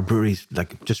now, there are breweries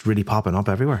like just really popping up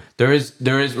everywhere. There is,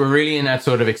 we're really in that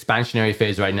sort of expansionary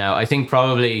phase right now. I think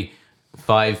probably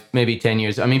 5, maybe 10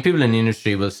 years. I mean, people in the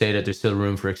industry will say that there's still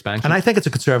room for expansion. And I think it's a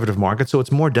conservative market, so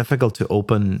it's more difficult to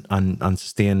open and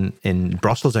sustain in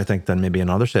Brussels, I think, than maybe in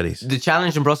other cities. The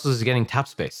challenge in Brussels is getting tap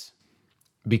space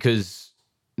because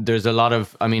there's a lot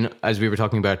of, I mean, as we were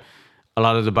talking about, a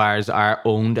lot of the bars are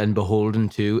owned and beholden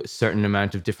to a certain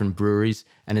amount of different breweries,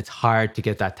 and it's hard to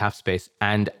get that tap space.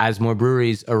 And as more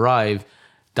breweries arrive,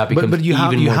 that becomes but you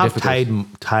even more have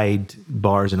difficult. tied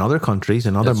bars in other countries,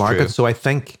 in other That's markets. true. So I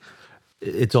think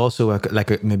it's also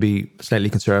like a maybe slightly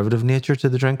conservative nature to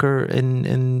the drinker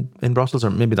in Brussels,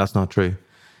 or maybe that's not true.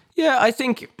 Yeah, I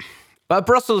think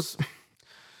Brussels,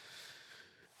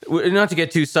 not to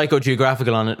get too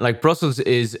psychogeographical on it, like Brussels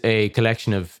is a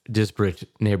collection of disparate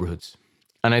neighborhoods.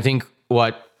 And I think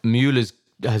what Mule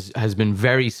has been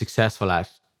very successful at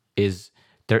is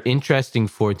they're interesting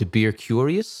for the beer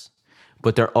curious,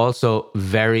 but they're also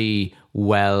very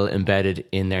well embedded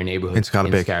in their neighborhood In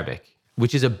Scarbeck.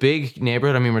 Which is a big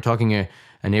neighborhood. I mean, we're talking a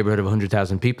neighborhood of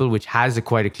 100,000 people, which has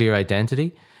quite a clear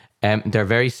identity. They're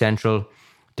very central.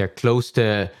 They're close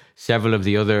to several of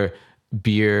the other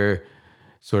beer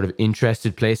sort of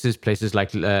interested places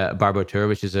like Barboteur,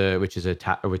 which is a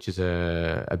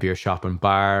beer shop and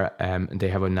bar. They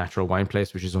have a natural wine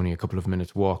place, which is only a couple of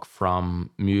minutes walk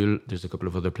from Mule. There's a couple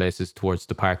of other places towards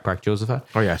the Park Josephat.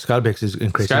 Oh yeah, Scarbeck is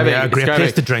increasingly a great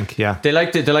place to drink. Yeah, they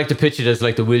like to pitch it as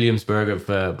like the Williamsburg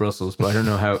of Brussels, but I don't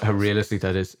know how realistic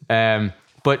that is.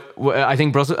 But I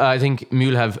think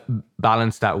Mule have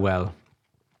balanced that well.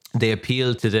 They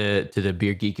appeal to the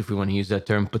beer geek, if we want to use that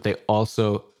term, but they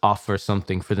also offer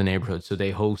something for the neighborhood. So they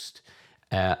host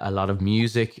a lot of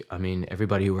music. I mean,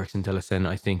 everybody who works in De La Seine,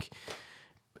 I think,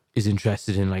 is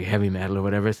interested in like heavy metal or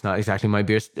whatever. It's not exactly my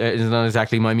beer. It's not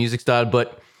exactly my music style,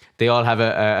 but they all have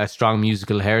a strong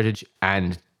musical heritage,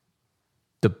 and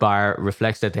the bar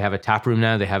reflects that. They have a tap room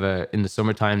now. They have in the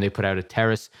summertime they put out a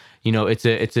terrace. You know, it's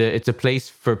a place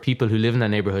for people who live in that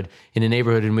neighborhood, in a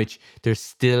neighborhood in which there's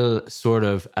still sort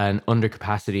of an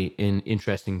undercapacity in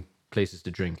interesting places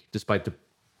to drink, despite the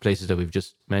places that we've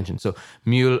just mentioned. So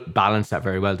Mule balance that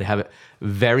very well. They have a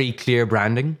very clear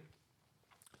branding.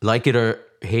 Like it or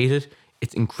hate it,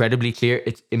 it's incredibly clear.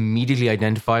 It's immediately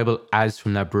identifiable as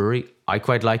from that brewery. I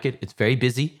quite like it. It's very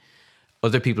busy.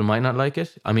 Other people might not like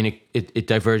it. I mean, it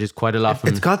diverges quite a lot from...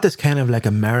 It's got this kind of like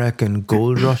American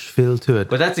gold rush feel to it.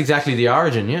 But that's exactly the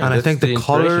origin, yeah. And I think the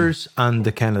inspiration. colours and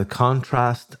the kind of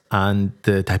contrast and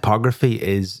the typography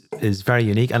is very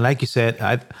unique. And like you said,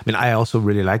 I also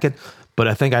really like it, but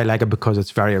I think I like it because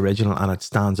it's very original and it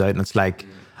stands out. And it's like,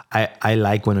 I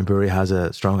like when a brewery has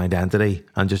a strong identity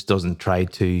and just doesn't try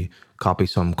to copy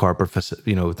some corporate,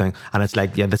 thing. And it's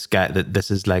like, yeah,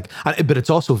 this is like, but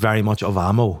it's also very much of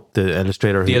Amo, the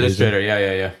illustrator.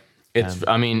 Yeah. It's,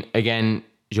 I mean, again,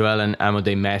 Joel and Amo,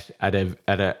 they met at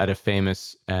a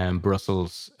famous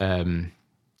Brussels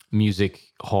music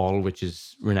hall, which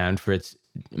is renowned for its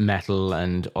metal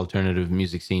and alternative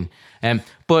music scene.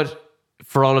 But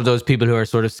for all of those people who are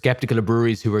sort of skeptical of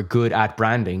breweries who are good at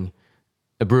branding,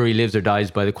 a brewery lives or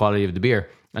dies by the quality of the beer.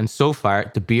 And so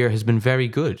far, the beer has been very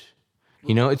good.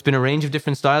 You know, it's been a range of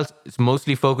different styles. It's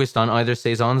mostly focused on either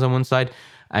saisons on one side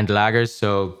and lagers.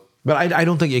 So But I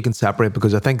don't think you can separate,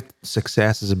 because I think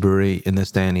success as a brewery in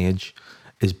this day and age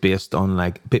is based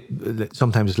on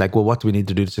sometimes it's like, well, what do we need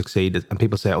to do to succeed? And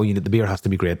people say, oh, the beer has to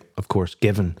be great, of course,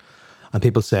 given. And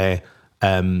people say,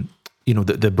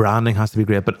 the branding has to be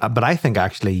great. But I think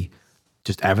actually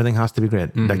just everything has to be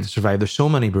great, like to survive. There's so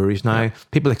many breweries now. Yeah.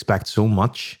 People expect so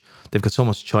much. They've got so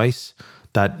much choice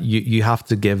that you have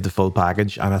to give the full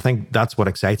package. And I think that's what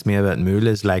excites me about Mule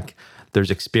is like, there's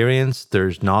experience,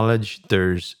 there's knowledge,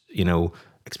 there's,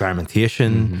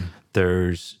 experimentation,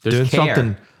 there's doing care.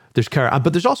 something. There's care,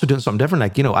 but there's also doing something different.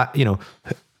 Like,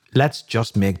 let's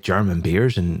just make German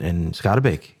beers in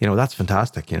Skadebeke. That's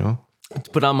fantastic. To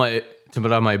put on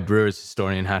my brewery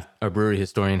historian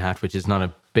hat, which is not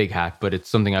a big hat, but it's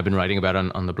something I've been writing about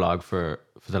on the blog for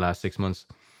the last 6 months.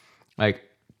 Like,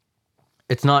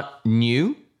 it's not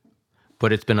new,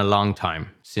 but it's been a long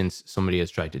time since somebody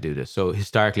has tried to do this. So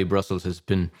historically, Brussels has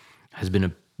been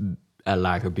a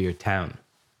lager beer town,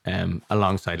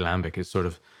 alongside Lambic is sort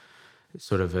of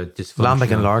a dysfunctional.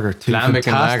 Lambic and lager, two Lambic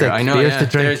fantastic and lager. I know, beers to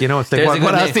drink. It's like,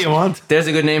 what else do you want? There's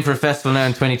a good name for a festival now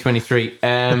in 2023.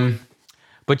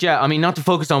 But yeah, I mean, not to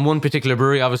focus on one particular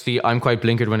brewery. Obviously, I'm quite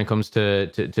blinkered when it comes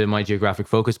to my geographic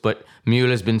focus. But Mule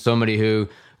has been somebody who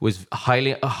was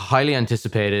highly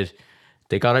anticipated.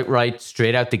 They got it right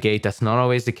straight out the gate. That's not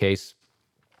always the case.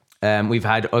 We've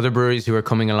had other breweries who are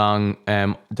coming along.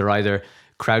 They're either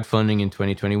crowdfunding in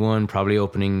 2021, probably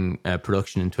opening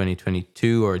production in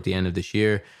 2022 or at the end of this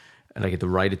year, like at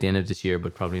the end of this year,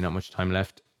 but probably not much time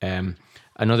left.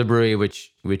 Another brewery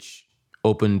which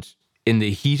opened in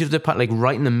the heat of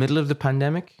right in the middle of the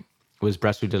pandemic was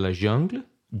Brasserie de la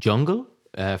Jungle,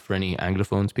 for any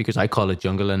Anglophone speakers. I call it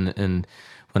Jungle, and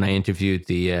when I interviewed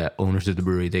the owners of the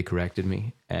brewery, they corrected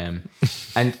me.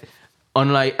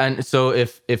 So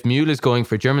if Mule is going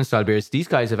for German style beers, these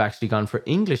guys have actually gone for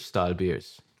English style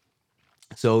beers.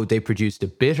 So they produced a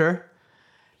bitter.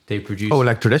 They produced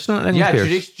like traditional English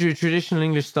beers. Traditional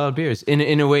English style beers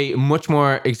in a way much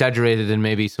more exaggerated than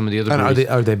maybe some of the other. And breweries.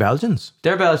 are they Belgians?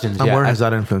 They're Belgians. And where has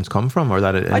that influence come from, or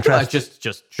that interest? I don't know,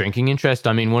 just drinking interest.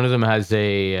 I mean, one of them has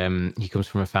he comes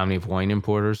from a family of wine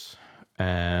importers,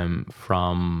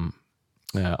 from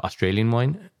Australian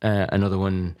wine. Another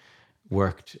one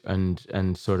worked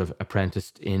and sort of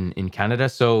apprenticed in Canada.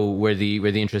 So where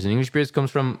the interest in English beers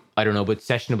comes from, I don't know, but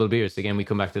sessionable beers, again, we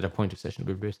come back to that point of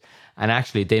sessionable beers. And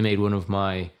actually they made one of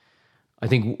my, I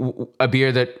think a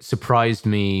beer that surprised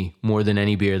me more than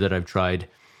any beer that I've tried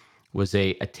was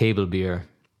a table beer.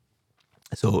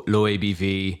 So low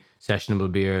ABV, sessionable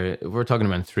beer. We're talking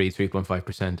about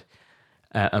 3.5%.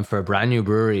 And for a brand new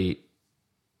brewery,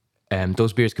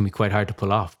 those beers can be quite hard to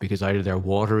pull off because either they're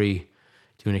watery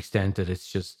to an extent that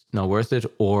it's just not worth it,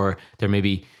 or they're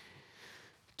maybe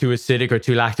too acidic or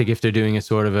too lactic if they're doing a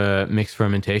sort of a mixed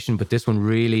fermentation. But this one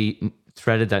really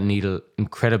threaded that needle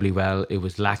incredibly well. It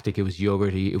was lactic, it was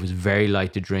yogurty, it was very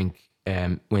light to drink,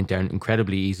 went down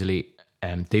incredibly easily.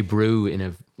 They brew in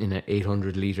an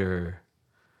 800 liter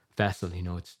vessel.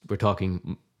 We're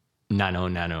talking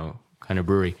nano kind of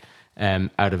brewery,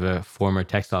 out of a former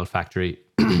textile factory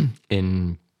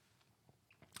in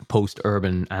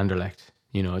post-urban Anderlecht.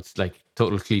 It's like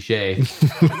total cliche.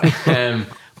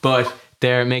 But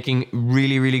they're making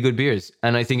really, really good beers.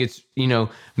 And I think it's, Mule...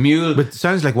 But it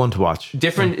sounds like one to watch.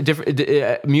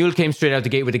 Mule came straight out the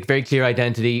gate with a very clear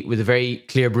identity, with a very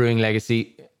clear brewing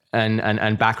legacy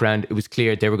and background. It was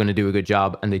clear they were going to do a good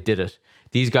job, and they did it.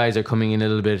 These guys are coming in a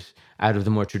little bit out of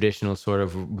the more traditional sort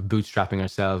of bootstrapping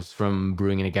ourselves from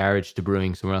brewing in a garage to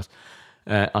brewing somewhere else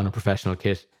on a professional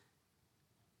kit.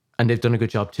 And they've done a good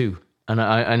job too. And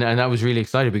I was really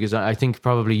excited because I think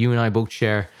probably you and I both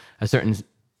share a certain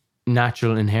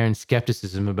natural inherent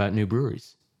skepticism about new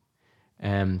breweries,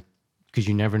 because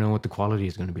you never know what the quality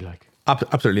is going to be like.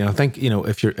 Absolutely, and I think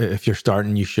if you're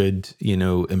starting, you should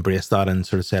embrace that and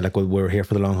sort of say like, well, we're here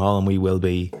for the long haul and we will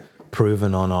be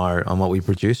proven on what we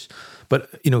produce. But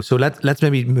so let's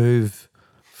maybe move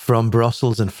from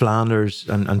Brussels and Flanders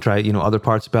and try other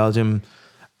parts of Belgium.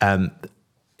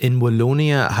 In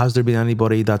Wallonia, has there been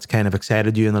anybody that's kind of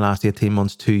excited you in the last 18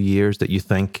 months, 2 years that you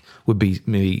think would be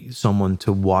maybe someone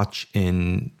to watch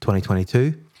in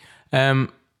 2022?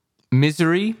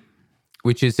 Misery,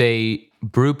 which is a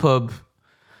brewpub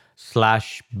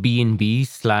 / B&B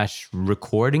 /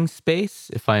 recording space,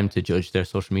 if I am to judge their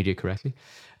social media correctly.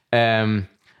 They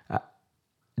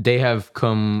have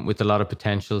come with a lot of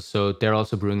potential. So they're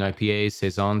also brewing IPAs,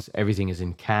 saisons. Everything is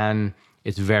in can.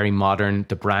 It's very modern.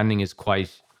 The branding is quite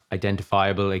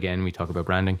identifiable. Again, we talk about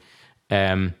branding.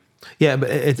 Yeah, but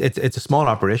it's a small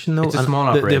operation though. It's a small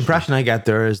operation. The impression I get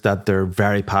there is that they're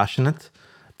very passionate.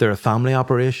 They're a family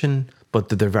operation, but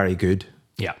that they're very good.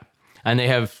 Yeah. And they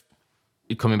have,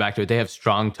 coming back to it, they have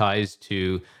strong ties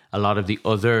to a lot of the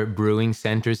other brewing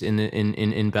centres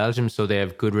in Belgium. So they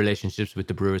have good relationships with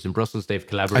the brewers in Brussels. They've I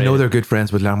collaborated. know they're good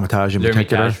friends with L'Hermitage in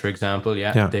particular. L'Hermitage, for example,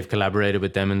 yeah. They've collaborated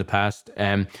with them in the past.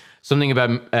 Something about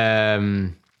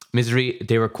Misery,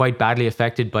 they were quite badly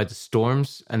affected by the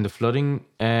storms and the flooding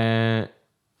in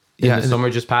the summer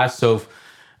just passed. So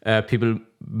people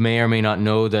may or may not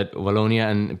know that Wallonia,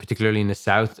 and particularly in the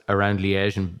south around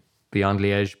Liège and beyond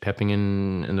Liège,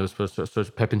 Peppingen and those sorts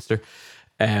of Pepinster,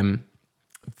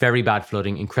 very bad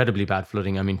flooding, incredibly bad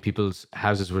flooding. I mean, people's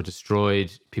houses were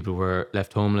destroyed. People were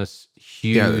left homeless.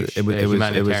 Huge, it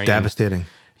was devastating.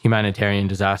 Humanitarian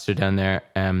disaster down there.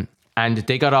 And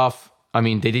they got off. I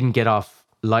mean, they didn't get off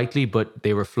lightly, but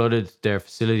they were flooded. Their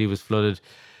facility was flooded.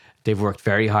 They've worked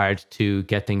very hard to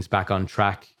get things back on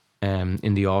track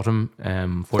in the autumn.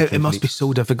 Fortunately, it must be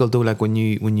so difficult though. Like when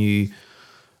you've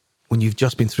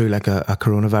just been through like a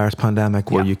coronavirus pandemic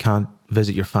where you can't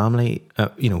visit your family,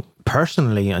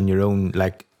 personally, and your own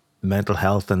like mental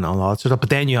health and all that sort of stuff.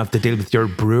 But then you have to deal with your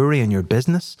brewery and your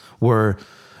business where,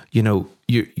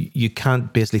 you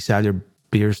can't basically sell your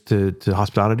beers to the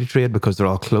hospitality trade because they're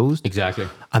all closed. Exactly.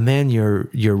 And then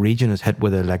your region is hit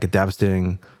with a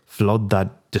devastating flood that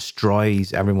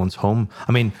destroys everyone's home.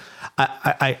 I mean,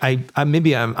 I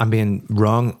maybe I'm being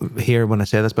wrong here when I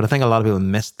say this, but I think a lot of people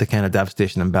missed the kind of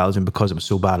devastation in Belgium because it was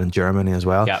so bad in Germany as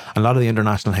well. Yeah. A lot of the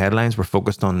international headlines were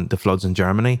focused on the floods in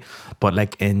Germany, but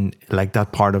like in like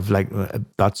that part of like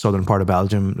that southern part of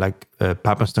Belgium, like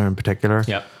Pepinster in particular.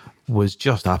 Yeah. Was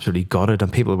just absolutely gutted,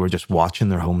 and people were just watching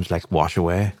their homes like wash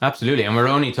away. Absolutely. And we're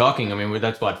only talking, I mean,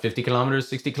 that's what, 50 kilometers,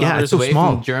 60 kilometers so away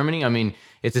small from Germany. I mean,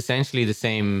 it's essentially the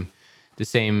same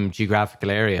geographical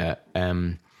area.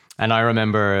 And I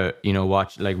remember,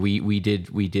 we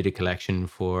did a collection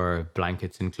for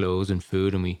blankets and clothes and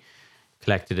food, and we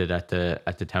collected it at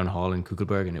the town hall in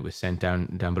Kugelberg, and it was sent down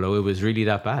below. It was really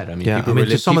that bad. I mean,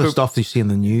 just some of the stuff you see in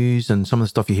the news and some of the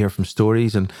stuff you hear from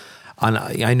stories, and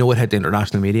I know it hit the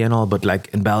international media and all, but like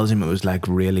in Belgium, it was like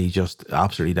really just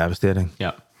absolutely devastating.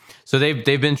 Yeah. So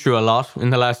they've been through a lot in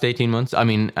the last 18 months. I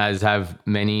mean, as have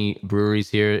many breweries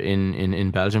here in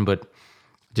Belgium, but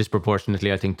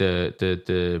disproportionately, I think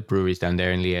the breweries down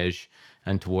there in Liège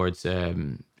and towards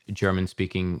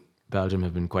German-speaking Belgium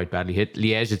have been quite badly hit.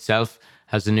 Liège itself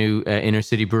has a new inner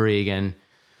city brewery again,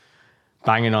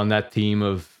 banging on that theme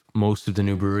of most of the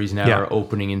new breweries now are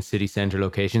opening in city centre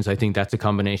locations. I think that's a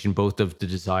combination both of the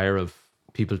desire of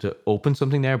people to open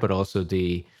something there, but also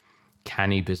the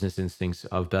canny business instincts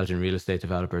of Belgian real estate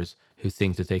developers who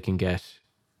think that they can get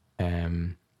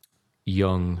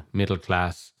young, middle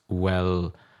class,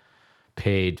 well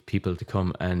paid people to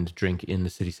come and drink in the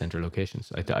city centre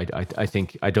locations.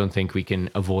 I don't think we can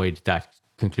avoid that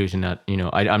conclusion that,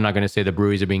 I'm not going to say the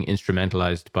breweries are being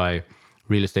instrumentalized by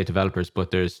real estate developers,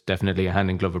 but there's definitely a hand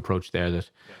in glove approach there that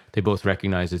they both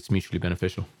recognize it's mutually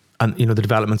beneficial. And the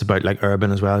developments about like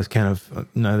urban as well is kind of,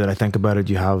 now that I think about it,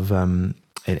 you have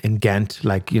in Ghent,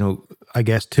 like, I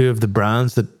guess two of the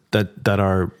brands that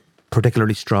are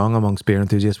particularly strong amongst beer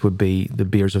enthusiasts would be the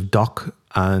beers of Doc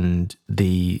and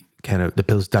the kind of the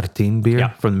Pils 13 beer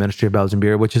from the Ministry of Belgian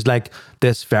Beer, which is like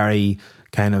this very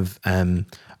kind of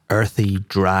earthy,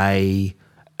 dry,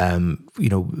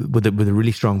 with a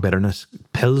really strong bitterness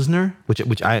Pilsner,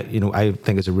 which I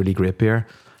think is a really great beer.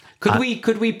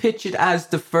 Could we pitch it as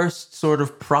the first sort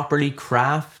of properly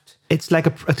craft? It's like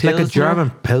a German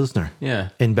Pilsner,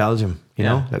 in Belgium, you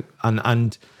know,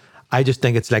 and I just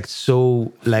think it's like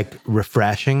so like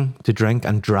refreshing to drink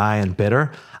and dry and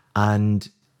bitter, and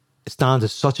it stands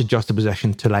as such a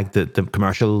juxtaposition to like the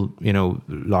commercial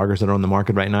lagers that are on the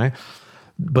market right now.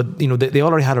 But they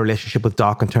already had a relationship with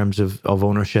Doc in terms of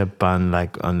ownership and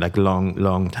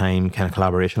long time kind of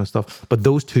collaboration and stuff. But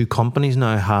those two companies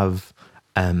now have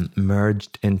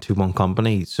merged into one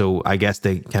company. So I guess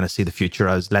they kind of see the future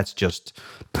as, let's just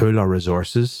pool our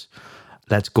resources.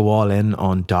 Let's go all in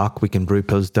on Doc. We can brew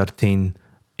Pils 13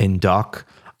 in Doc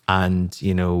and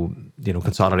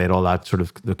consolidate all that sort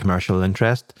of the commercial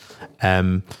interest.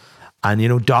 And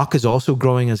Doc is also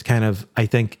growing as kind of, I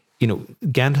think,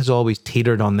 Ghent has always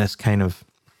teetered on this kind of,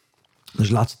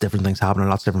 there's lots of different things happening,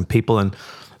 lots of different people, and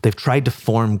they've tried to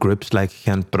form groups like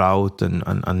Ghent Braut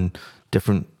and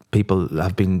different people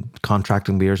have been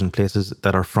contracting beers in places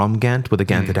that are from Ghent with a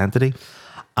Ghent identity.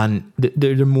 And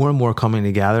they're more and more coming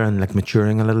together and like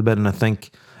maturing a little bit. And I think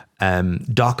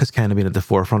Doc has kind of been at the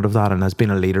forefront of that and has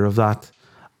been a leader of that.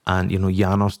 And,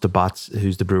 Janos de Bats,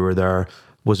 who's the brewer there,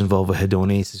 was involved with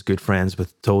Hedonis, is good friends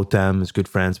with Totem, is good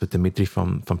friends with Dimitri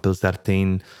from Pils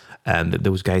 13. And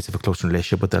those guys have a close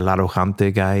relationship with the La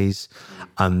Rojante guys.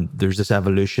 And there's this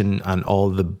evolution, and all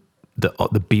the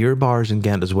the beer bars in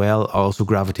Ghent as well also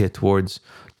gravitate towards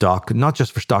Doc, not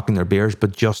just for stocking their beers,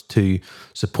 but just to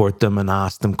support them and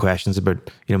ask them questions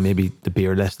about, maybe the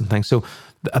beer list and things. So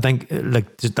I think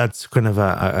like that's kind of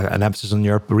an emphasis on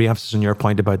re-emphasis on your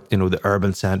point about, the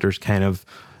urban centres kind of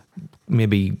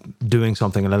maybe doing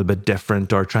something a little bit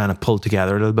different or trying to pull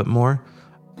together a little bit more.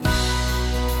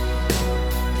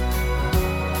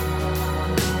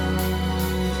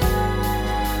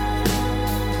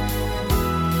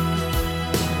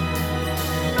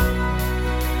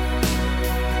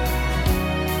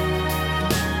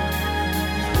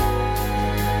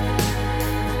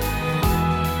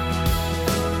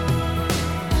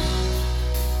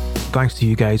 Thanks to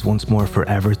you guys once more for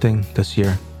everything this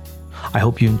year. I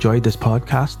hope you enjoyed this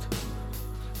podcast.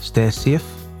 Stay safe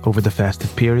over the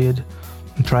festive period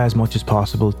and try as much as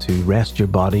possible to rest your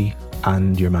body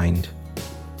and your mind.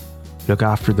 Look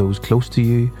after those close to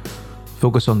you,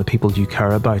 focus on the people you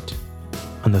care about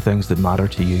and the things that matter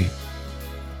to you.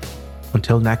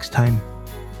 Until next time,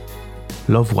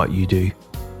 love what you do.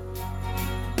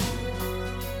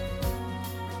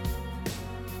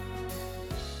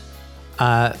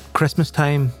 Christmas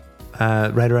time,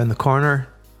 right around the corner.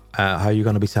 How are you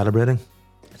going to be celebrating?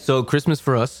 So Christmas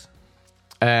for us,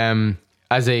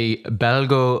 as a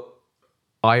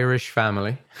Belgo-Irish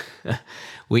family,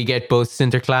 we get both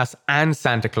Sinterklaas and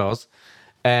Santa Claus.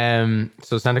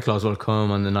 So Santa Claus will come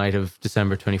on the night of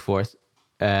December 24th.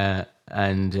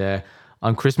 And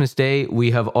on Christmas Day,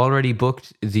 we have already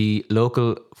booked the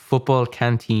local football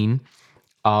canteen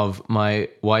of my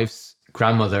wife's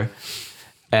grandmother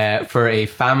for a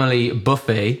family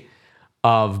buffet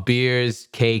of beers,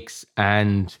 cakes,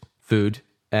 and food.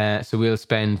 So we'll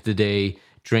spend the day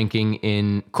drinking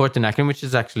in Kortenaken, which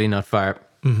is actually not far.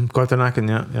 Mm-hmm. Kortenaken,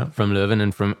 yeah. From Leuven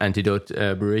and from Antidote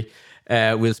Brewery.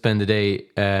 We'll spend the day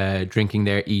drinking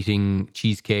there, eating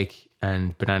cheesecake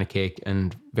and banana cake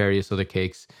and various other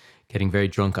cakes, getting very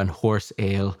drunk on horse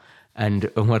ale and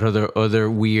what other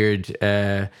weird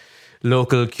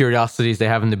local curiosities they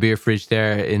have in the beer fridge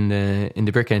there in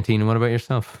the beer canteen. And what about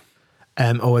yourself?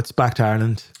 It's back to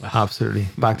Ireland. Absolutely.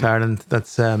 Back to Ireland.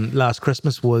 That's last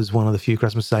Christmas was one of the few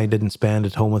Christmases I didn't spend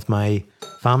at home with my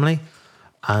family.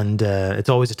 And it's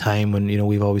always a time when,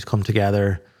 we've always come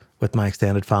together with my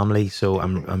extended family. So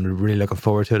I'm really looking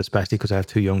forward to it, especially because I have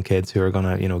two young kids who are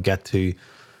going to, get to,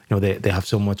 they have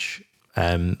so much,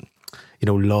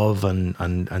 love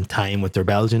and time with their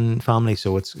Belgian family.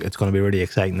 So it's going to be really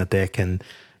exciting that they can,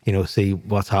 see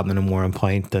what's happening in Warren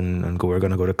Point and we're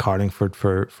going to go to Carlingford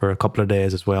for a couple of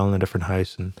days as well in a different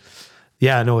house. And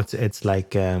yeah, no, it's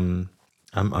like, I'm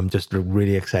just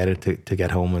really excited to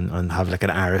get home and have like an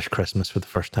Irish Christmas for the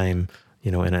first time,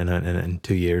 in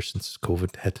 2 years since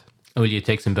COVID hit. Will you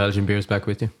take some Belgian beers back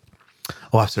with you?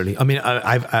 Oh, absolutely. I mean,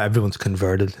 everyone's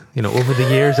converted. Over the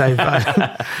years,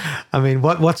 I mean,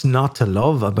 what's not to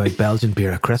love about Belgian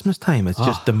beer at Christmas time? It's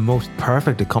just the most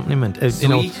perfect accompaniment.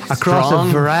 Sweet, across strong.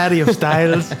 a variety of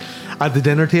styles at the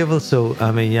dinner table. So,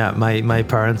 I mean, yeah, my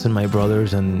parents and my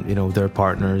brothers and their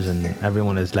partners and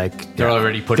everyone is like they're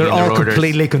already putting in their all orders.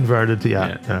 Completely converted.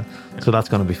 Yeah. So that's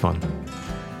going to be fun.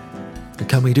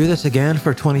 Can we do this again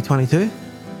for 2022?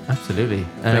 Absolutely.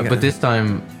 But this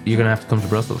time, you're going to have to come to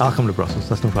Brussels. I'll come to Brussels.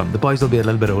 That's no problem. The boys will be a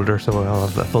little bit older, so I'll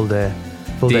have a full day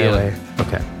Deal. away.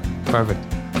 Okay. Perfect.